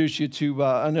introduce you to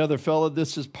another fellow.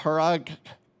 This is Parag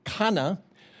Khanna,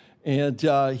 and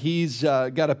he's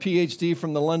got a PhD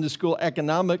from the London School of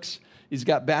Economics. He's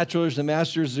got bachelor's and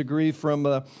master's degree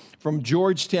from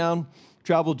Georgetown,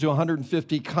 traveled to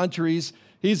 150 countries.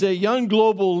 He's a young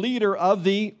global leader of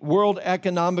the World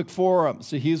Economic Forum.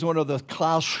 So he's one of the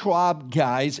Klaus Schwab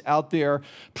guys out there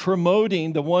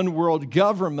promoting the one world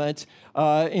government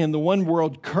and the one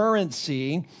world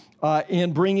currency,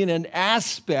 and bringing an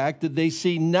aspect that they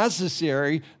see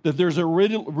necessary, that there's a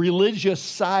religious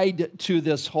side to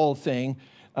this whole thing,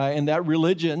 and that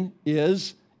religion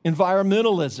is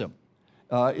environmentalism.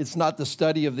 It's not the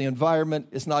study of the environment.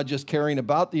 It's not just caring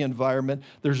about the environment.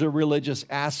 There's a religious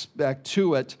aspect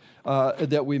to it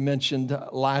that we mentioned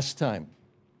last time.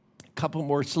 A couple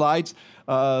more slides.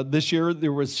 This year,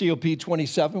 there was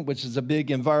COP27, which is a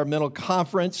big environmental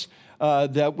conference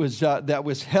that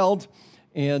was held.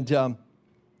 And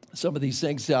some of these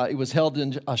things, it was held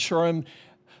in Sharm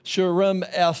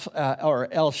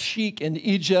El Sheikh in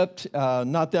Egypt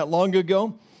not that long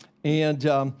ago.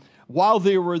 And while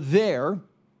they were there,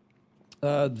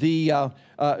 the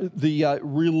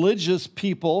religious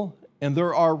people, and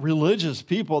there are religious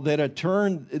people that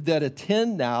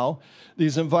attend now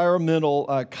these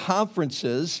environmental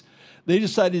conferences, they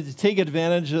decided to take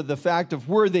advantage of the fact of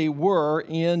where they were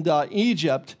in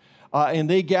Egypt. And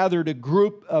they gathered a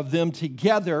group of them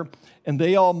together, and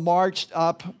they all marched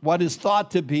up what is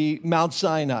thought to be Mount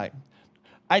Sinai.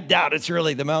 I doubt it's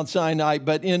really the Mount Sinai,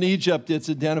 but in Egypt, it's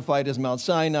identified as Mount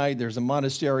Sinai. There's a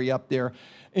monastery up there,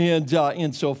 and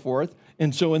so forth.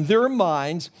 And so in their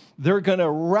minds, they're going to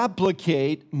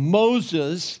replicate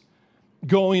Moses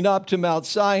going up to Mount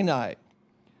Sinai.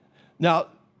 Now,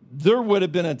 there would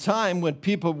have been a time when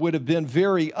people would have been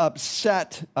very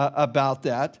upset about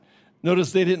that.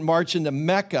 Notice they didn't march into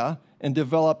Mecca and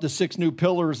develop the 6 new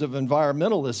pillars of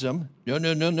environmentalism.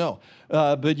 No.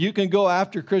 But you can go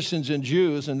after Christians and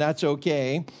Jews, and that's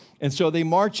okay. And so they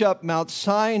march up Mount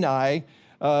Sinai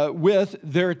with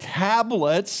their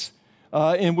tablets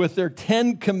and with their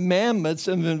 10 commandments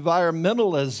of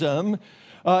environmentalism,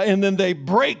 and then they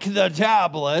break the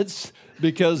tablets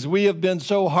because we have been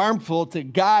so harmful to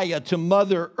Gaia, to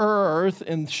Mother Earth,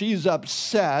 and she's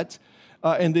upset.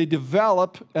 And they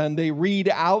develop and they read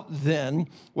out then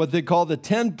what they call the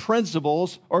 10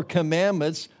 principles or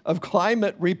commandments of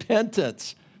climate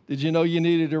repentance. Did you know you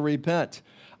needed to repent?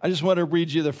 I just want to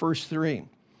read you the first 3.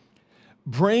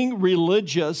 Bring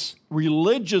religious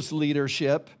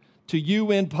leadership to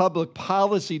UN public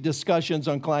policy discussions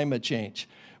on climate change.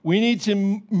 We need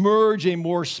to merge a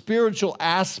more spiritual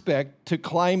aspect to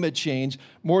climate change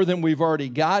more than we've already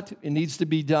got. It needs to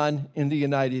be done in the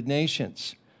United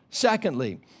Nations.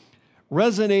 Secondly,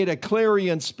 resonate a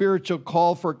clarion spiritual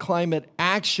call for climate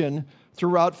action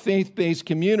throughout faith-based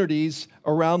communities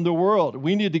around the world.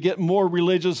 We need to get more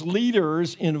religious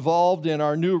leaders involved in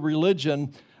our new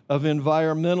religion of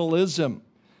environmentalism.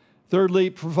 Thirdly,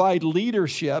 provide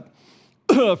leadership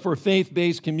for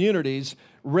faith-based communities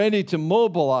ready to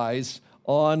mobilize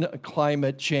on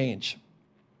climate change.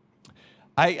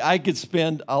 I could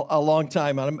spend a long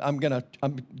time.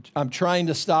 I'm trying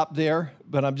to stop there,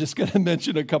 but I'm just going to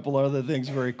mention a couple other things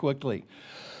very quickly.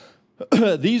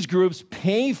 These groups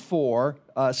pay for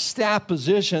staff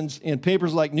positions in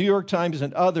papers like New York Times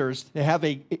and others to have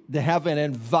an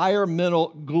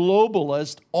environmental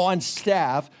globalist on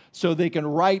staff so they can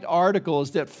write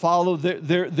articles that follow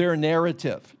their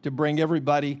narrative to bring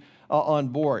everybody on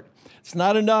board. It's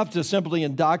not enough to simply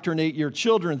indoctrinate your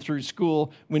children through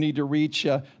school. We need to reach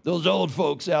those old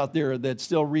folks out there that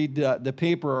still read the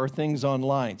paper or things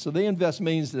online. So they invest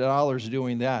millions of dollars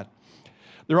doing that.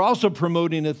 They're also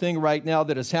promoting a thing right now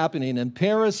that is happening in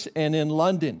Paris and in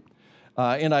London.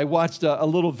 And I watched a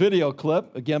little video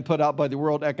clip, again put out by the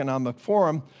World Economic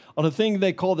Forum, on a thing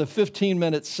they call the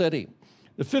 15-minute city.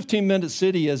 The 15-minute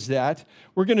city is that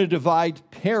we're going to divide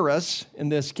Paris, in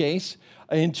this case,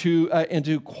 into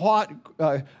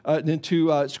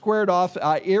squared off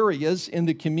areas in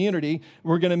the community.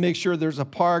 We're going to make sure there's a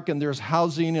park and there's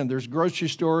housing and there's grocery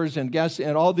stores and gas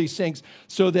and all these things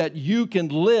so that you can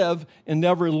live and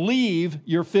never leave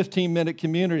your 15-minute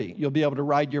community. You'll be able to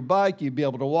ride your bike, you'll be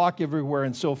able to walk everywhere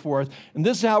and so forth. And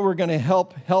this is how we're going to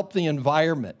help the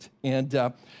environment. And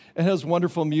it has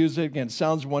wonderful music and it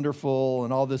sounds wonderful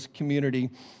and all this community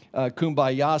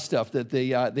kumbaya stuff that they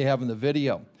have in the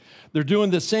video. They're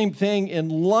doing the same thing in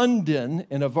London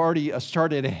and have already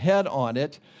started ahead on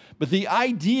it. But the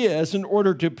idea is in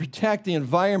order to protect the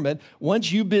environment,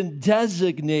 once you've been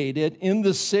designated in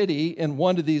the city in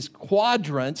one of these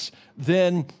quadrants,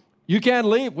 then you can't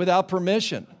leave without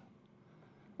permission.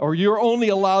 Or you're only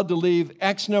allowed to leave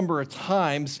X number of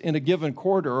times in a given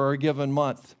quarter or a given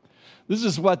month. This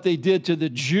is what they did to the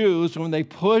Jews when they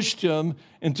pushed them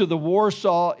into the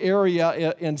Warsaw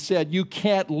area and said, you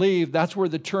can't leave. That's where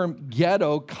the term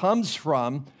ghetto comes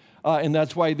from, and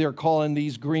that's why they're calling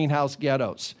these greenhouse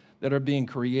ghettos that are being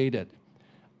created.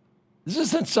 This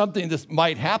isn't something that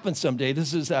might happen someday.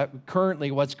 This is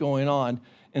currently what's going on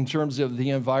in terms of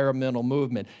the environmental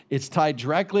movement. It's tied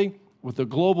directly with the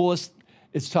globalists.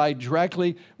 It's tied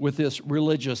directly with this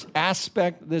religious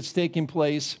aspect that's taking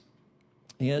place.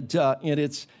 And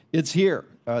it's here.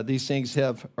 These things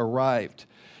have arrived.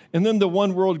 And then the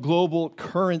one world global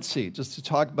currency, just to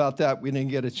talk about that, we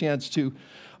didn't get a chance to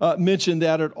mention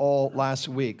that at all last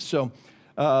week. So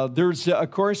there's, of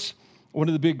course, one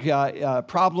of the big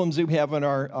problems that we have in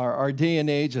our day and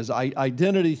age is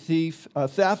identity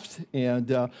theft.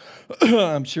 And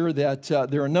I'm sure that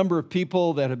there are a number of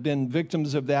people that have been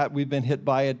victims of that. We've been hit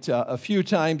by it a few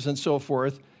times and so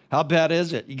forth. How bad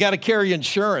is it? You got to carry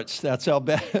insurance. That's how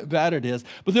bad it is.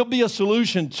 But there'll be a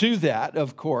solution to that,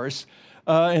 of course,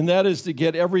 and that is to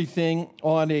get everything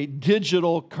on a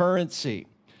digital currency.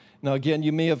 Now, again,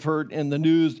 you may have heard in the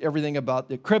news everything about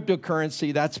the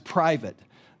cryptocurrency. That's private.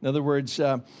 In other words,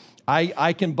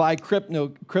 I can buy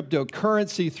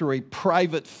cryptocurrency through a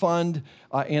private fund,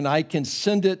 and I can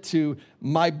send it to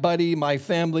my buddy, my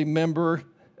family member,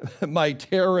 my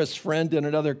terrorist friend in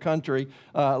another country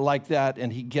like that,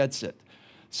 and he gets it.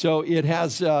 So it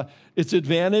has its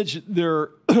advantage. There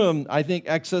are, I think,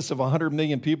 excess of 100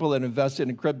 million people that invested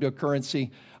in cryptocurrency.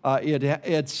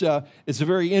 It's a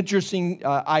very interesting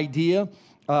idea,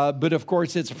 but of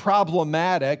course it's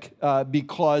problematic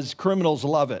because criminals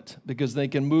love it because they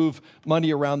can move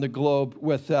money around the globe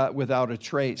without a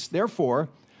trace. Therefore,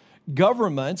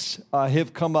 governments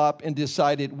have come up and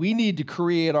decided we need to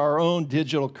create our own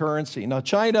digital currency. Now,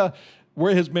 China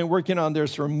has been working on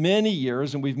this for many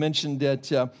years, and we've mentioned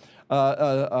it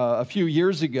a few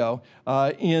years ago.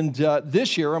 And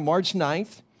this year, on March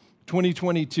 9th,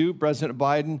 2022, President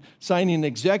Biden signing an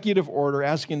executive order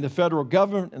asking the federal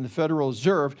government and the Federal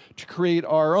Reserve to create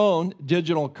our own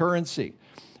digital currency.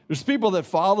 There's people that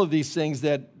follow these things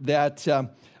that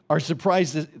are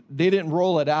surprised that they didn't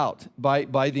roll it out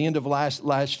by the end of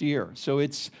last year. So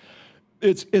it's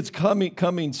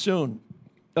coming soon.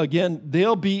 Again,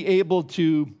 they'll be able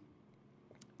to,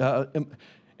 and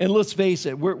let's face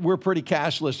it, we're pretty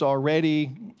cashless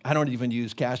already. I don't even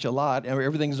use cash a lot.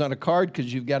 Everything's on a card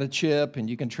because you've got a chip and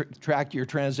you can track your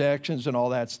transactions and all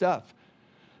that stuff.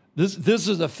 This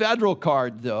is a federal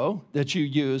card, though, that you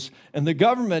use, and the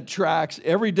government tracks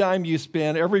every dime you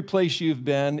spend, every place you've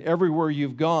been, everywhere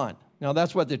you've gone. Now,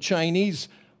 that's what the Chinese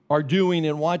are doing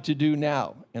and want to do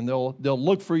now, and they'll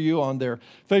look for you on their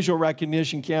facial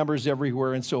recognition cameras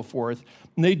everywhere and so forth.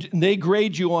 And they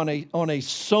grade you on a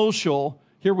social.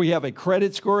 Here we have a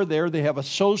credit score. There they have a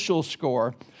social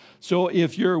score. So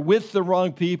if you're with the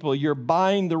wrong people, you're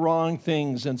buying the wrong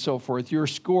things and so forth, your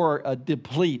score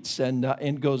depletes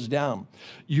and goes down.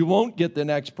 You won't get the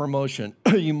next promotion.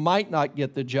 You might not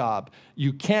get the job.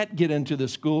 You can't get into the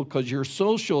school because your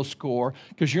social score,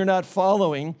 because you're not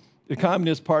following the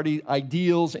Communist Party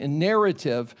ideals and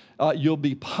narrative, you'll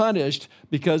be punished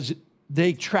because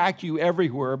they track you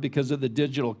everywhere because of the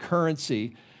digital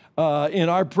currency. And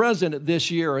our president this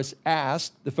year has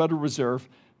asked the Federal Reserve,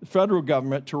 the federal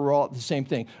government, to roll out the same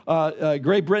thing.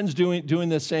 Great Britain's doing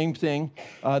the same thing.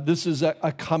 This is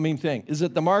a coming thing. Is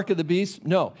it the mark of the beast?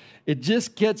 No. It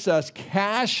just gets us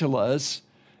cashless.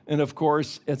 And of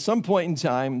course, at some point in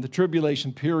time, the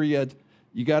tribulation period,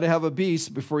 you got to have a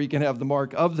beast before you can have the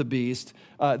mark of the beast.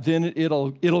 Then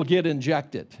it'll get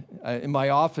injected. In my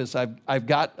office, I've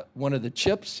got one of the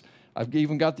chips. I've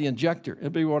even got the injector.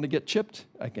 Anybody want to get chipped?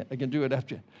 I can do it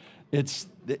after.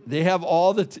 They have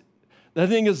all that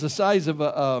thing is the size of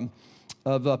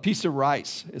a piece of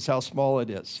rice. Is how small it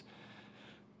is,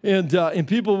 and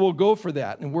people will go for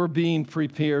that, and we're being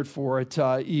prepared for it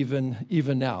even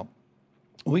now.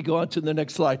 We go on to the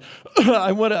next slide.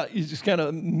 I want to just kind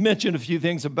of mention a few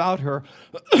things about her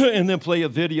and then play a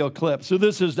video clip. So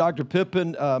this is Dr.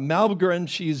 Pippin Malmgren.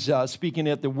 She's speaking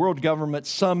at the World Government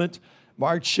Summit,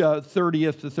 March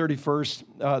 30th to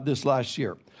 31st this last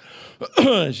year.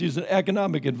 She's an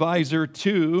economic advisor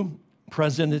to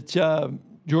President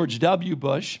George W.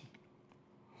 Bush,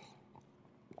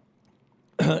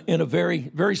 and a very,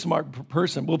 very smart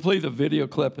person. We'll play the video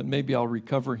clip, and maybe I'll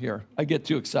recover here. I get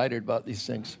too excited about these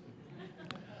things.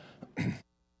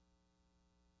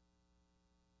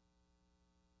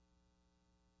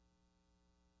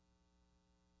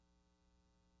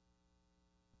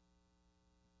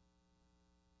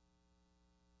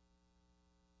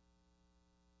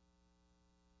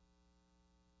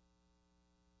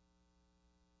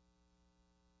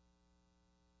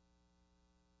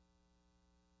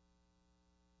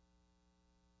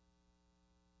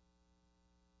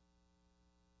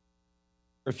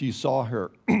 If you saw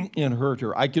her and heard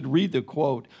her, I could read the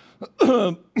quote,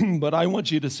 but I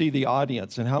want you to see the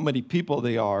audience and how many people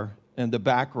they are and the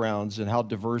backgrounds and how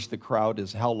diverse the crowd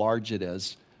is, how large it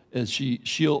is. As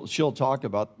she'll talk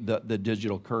about the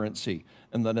digital currency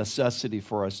and the necessity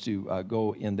for us to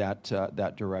go in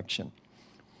that direction.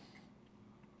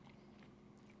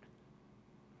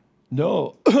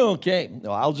 No, okay.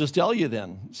 No, I'll just tell you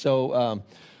then.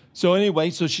 So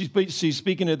anyway, she's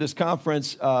speaking at this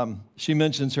conference. She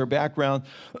mentions her background,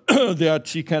 that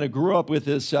she kind of grew up with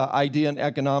this idea in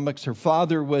economics. Her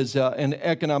father was an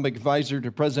economic advisor to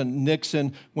President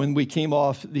Nixon when we came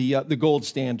off the gold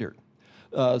standard.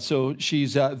 So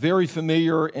she's very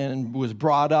familiar and was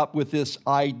brought up with this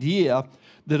idea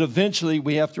that eventually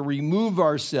we have to remove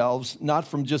ourselves, not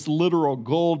from just literal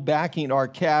gold backing our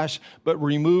cash, but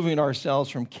removing ourselves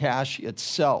from cash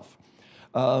itself.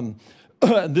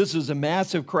 This is a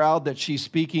massive crowd that she's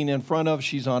speaking in front of.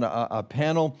 She's on a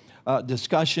panel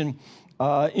discussion,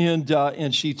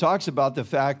 and she talks about the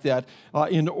fact that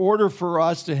in order for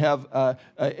us to have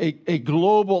a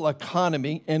global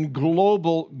economy and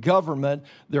global government,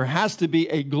 there has to be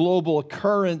a global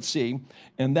currency,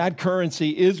 and that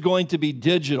currency is going to be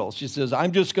digital. She says,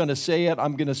 I'm just going to say it.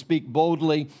 I'm going to speak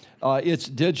boldly. It's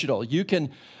digital. You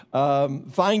can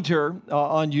find her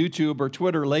on YouTube or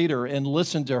Twitter later and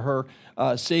listen to her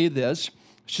say this.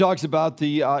 She talks about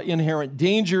the inherent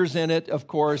dangers in it, of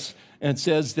course, and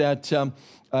says that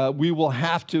we will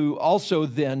have to also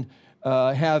then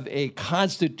have a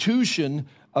constitution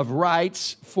of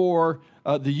rights for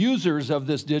the users of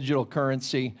this digital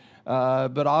currency.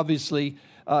 But obviously,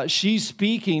 she's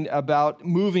speaking about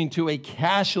moving to a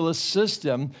cashless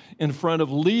system in front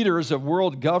of leaders of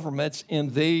world governments,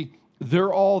 and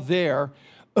they're all there,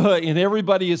 and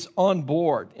everybody is on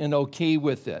board and okay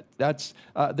with it. That's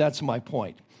my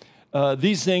point.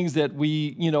 These things that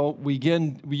we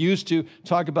used to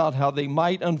talk about how they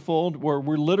might unfold, where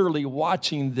we're literally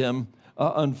watching them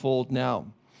unfold now.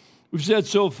 We've said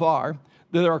so far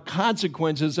that there are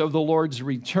consequences of the Lord's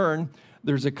return.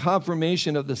 There's a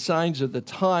confirmation of the signs of the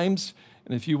times,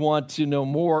 and if you want to know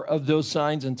more of those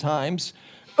signs and times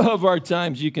of our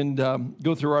times, you can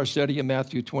go through our study in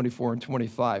Matthew 24 and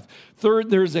 25. Third,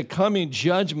 there's a coming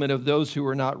judgment of those who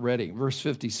are not ready. Verse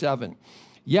 57.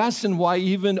 Yes, and why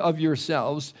even of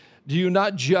yourselves do you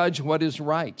not judge what is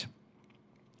right?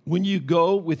 When you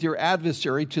go with your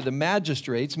adversary to the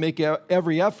magistrates, make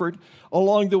every effort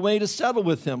along the way to settle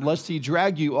with him, lest he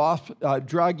drag you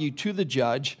to the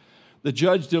judge. the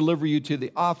judge deliver you to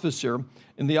the officer,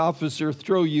 and the officer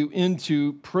throw you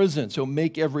into prison. So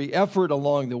make every effort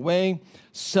along the way.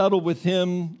 Settle with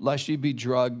him, lest you be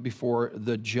drugged before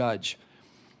the judge.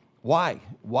 Why?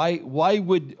 Why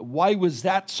was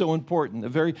that so important? A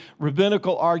very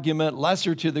rabbinical argument,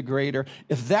 lesser to the greater.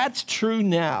 If that's true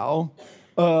now,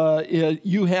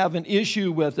 you have an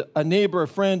issue with a neighbor, a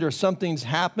friend, or something's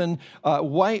happened,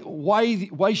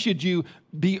 why should you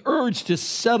be urged to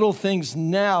settle things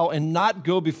now and not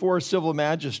go before a civil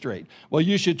magistrate? Well,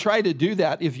 you should try to do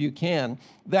that if you can.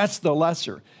 That's the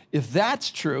lesser. If that's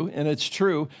true, and it's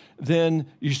true, then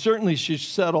you certainly should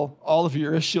settle all of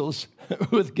your issues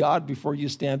with God before you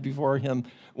stand before him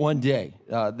one day.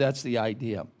 That's the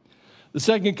idea. The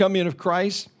second coming of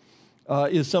Christ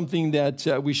is something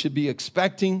that we should be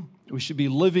expecting. We should be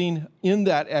living in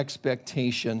that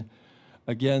expectation.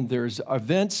 Again, there's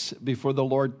events before the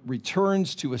Lord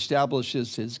returns to establish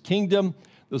his kingdom.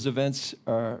 Those events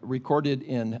are recorded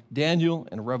in Daniel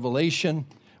and Revelation.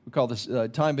 We call this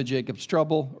time of Jacob's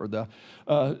trouble, or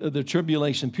the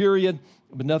tribulation period.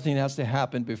 But nothing has to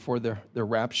happen before the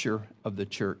rapture of the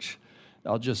church.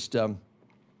 I'll just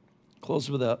close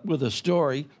with a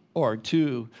story or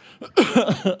two.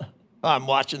 I'm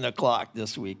watching the clock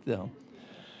this week, though.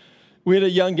 We had a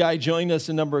young guy join us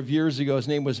a number of years ago. His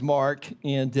name was Mark,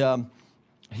 and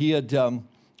he had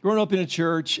grown up in a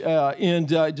church and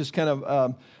just kind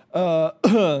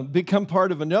of become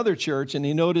part of another church. And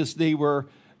he noticed they were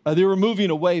moving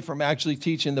away from actually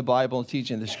teaching the Bible and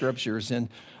teaching the Scriptures, and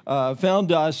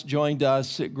found us, joined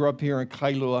us, grew up here in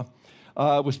Kailua,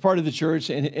 was part of the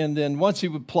church, and then once he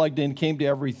was plugged in, came to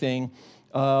everything,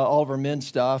 all of our men's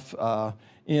stuff.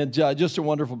 And just a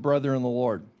wonderful brother in the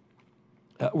Lord.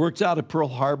 Works out at Pearl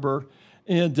Harbor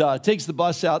and takes the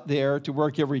bus out there to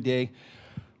work every day,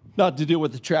 not to deal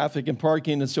with the traffic and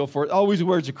parking and so forth. Always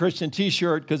wears a Christian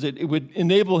T-shirt because it would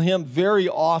enable him very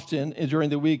often during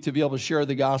the week to be able to share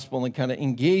the gospel and kind of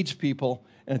engage people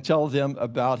and tell them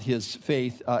about his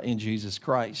faith in Jesus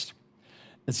Christ.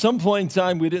 At some point in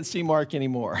time, we didn't see Mark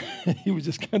anymore. He was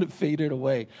just kind of faded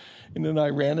away. And then I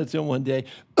ran into him one day.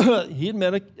 He had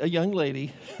met a young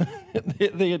lady.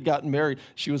 They had gotten married.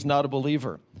 She was not a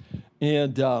believer.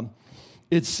 And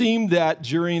it seemed that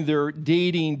during their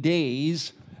dating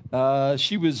days,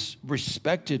 she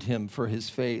respected him for his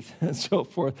faith and so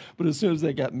forth. But as soon as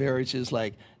they got married, she was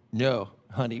like, no,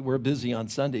 honey, we're busy on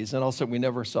Sundays. And also we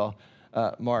never saw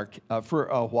Mark for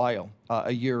a while,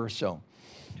 a year or so.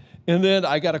 And then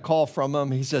I got a call from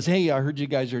him. He says, hey, I heard you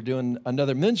guys are doing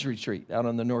another men's retreat out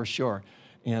on the North Shore.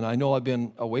 And I know I've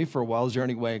been away for a while. Is there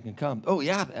any way I can come? Oh,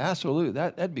 yeah, absolutely.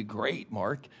 That'd be great,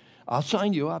 Mark. I'll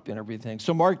sign you up and everything.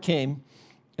 So Mark came,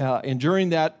 and during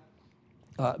that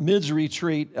men's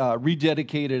retreat,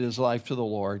 rededicated his life to the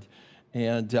Lord.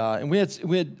 And we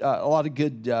had a lot of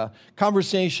good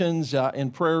conversations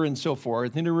and prayer and so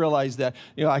forth. And he realized that,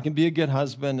 I can be a good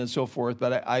husband and so forth,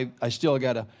 but I still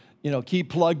got to, keep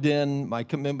plugged in my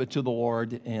commitment to the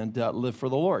Lord and live for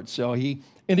the Lord. So he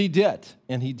did.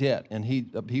 And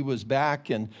he was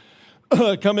back and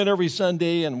coming every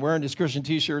Sunday and wearing his Christian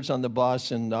T-shirts on the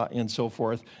bus and so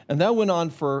forth. And that went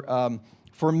on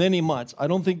for many months. I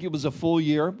don't think it was a full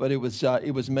year, but it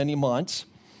was many months.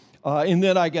 And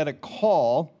then I got a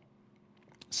call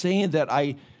saying that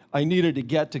I needed to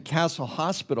get to Castle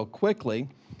Hospital quickly,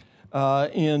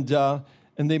 and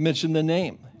they mentioned the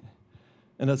name.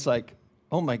 And it's like,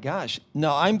 oh my gosh.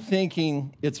 Now I'm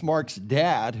thinking it's Mark's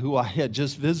dad, who I had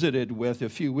just visited with a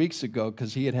few weeks ago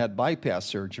because he had bypass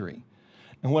surgery.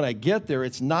 And when I get there,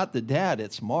 it's not the dad,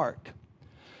 it's Mark.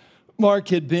 Mark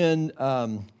had been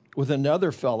with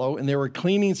another fellow, and they were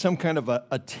cleaning some kind of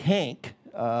a tank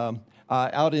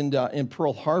out in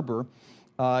Pearl Harbor.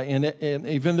 And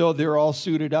even though they're all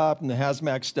suited up and the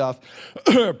hazmat stuff,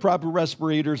 proper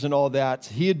respirators and all that,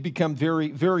 he had become very,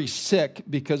 very sick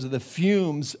because of the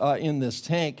fumes in this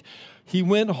tank. He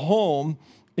went home,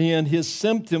 and his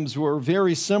symptoms were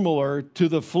very similar to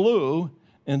the flu.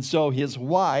 And so his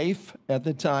wife at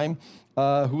the time,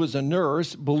 who was a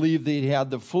nurse, believed that he had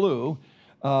the flu,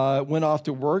 went off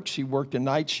to work. She worked a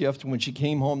night shift. When she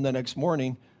came home the next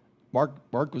morning,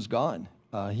 Mark was gone.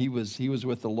 He was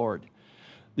with the Lord.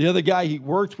 The other guy he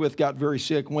worked with got very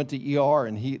sick, went to ER,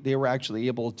 and they were actually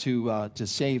able to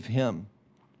save him.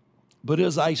 But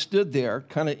as I stood there,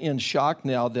 kind of in shock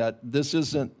now that this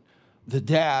isn't the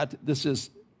dad, this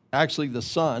is actually the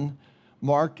son,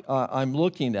 Mark, I'm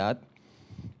looking at.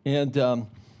 And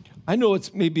I know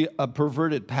it's maybe a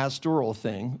perverted pastoral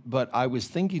thing, but I was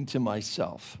thinking to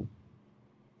myself,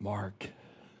 Mark,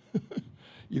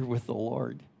 you're with the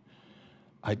Lord.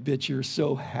 I bet you're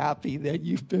so happy that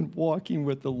you've been walking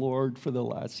with the Lord for the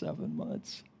last 7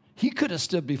 months. He could have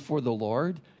stood before the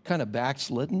Lord, kind of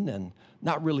backslidden and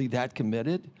not really that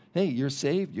committed. Hey, you're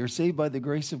saved. You're saved by the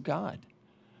grace of God.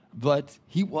 But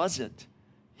he wasn't.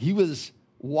 He was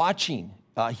watching.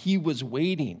 He was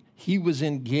waiting. He was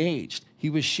engaged. He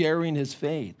was sharing his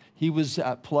faith. He was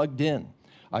plugged in.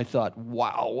 I thought,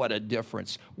 wow, what a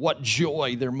difference. What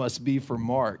joy there must be for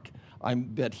Mark. I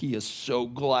bet he is so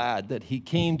glad that he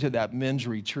came to that men's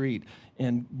retreat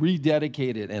and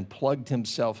rededicated and plugged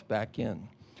himself back in.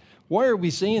 Why are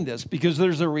we saying this? Because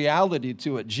there's a reality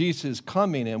to it. Jesus is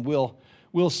coming, and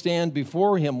we'll stand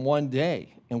before him one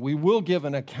day, and we will give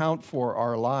an account for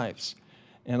our lives.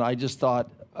 And I just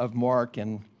thought of Mark,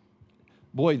 and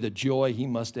boy, the joy he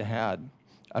must have had.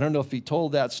 I don't know if he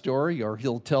told that story or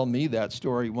he'll tell me that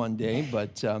story one day,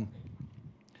 but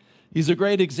he's a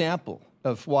great example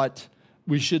of what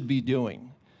we should be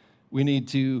doing. We need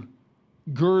to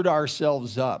gird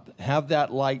ourselves up, have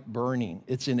that light burning.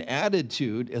 It's an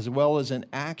attitude as well as an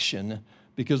action,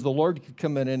 because the Lord could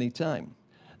come at any time.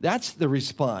 That's the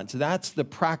response. That's the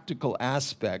practical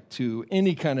aspect to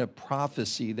any kind of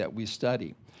prophecy that we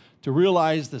study. To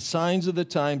realize the signs of the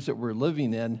times that we're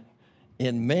living in,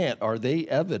 and man, are they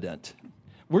evident.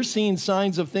 We're seeing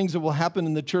signs of things that will happen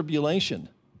in the tribulation.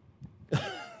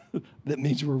 That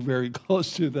means we're very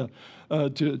close to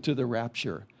the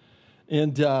rapture.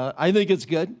 And I think it's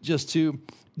good just to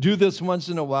do this once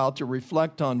in a while, to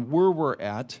reflect on where we're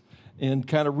at and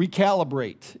kind of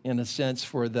recalibrate, in a sense,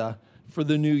 for the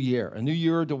new year. A new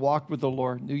year to walk with the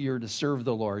Lord, new year to serve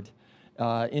the Lord,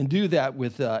 and do that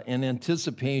with an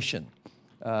anticipation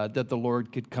that the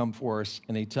Lord could come for us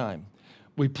anytime.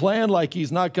 We plan like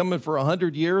he's not coming for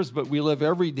 100 years, but we live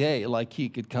every day like he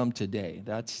could come today.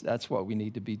 That's what we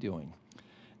need to be doing.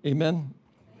 Amen?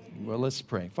 Well, let's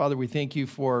pray. Father, we thank you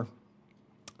for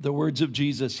the words of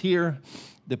Jesus here,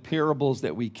 the parables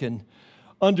that we can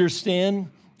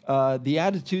understand, the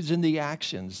attitudes and the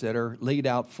actions that are laid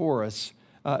out for us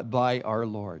by our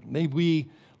Lord. May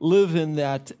we live in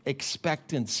that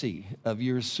expectancy of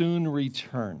your soon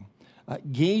return.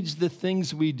 Gauge the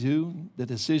things we do, the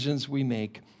decisions we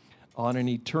make on an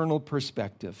eternal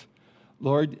perspective.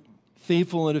 Lord,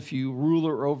 faithful in a few,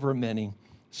 ruler over many.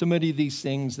 So many of these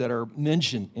things that are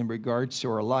mentioned in regards to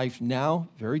our life now,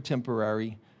 very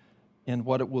temporary, and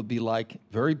what it will be like,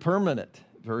 very permanent,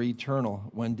 very eternal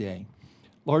one day.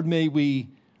 Lord, may we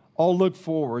all look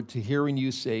forward to hearing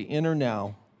you say, "Enter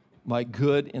now, my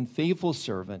good and faithful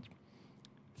servant,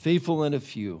 faithful in a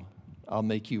few, I'll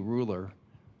make you ruler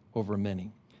over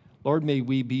many." Lord, may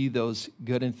we be those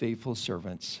good and faithful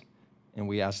servants, and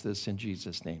we ask this in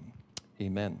Jesus' name.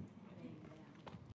 Amen.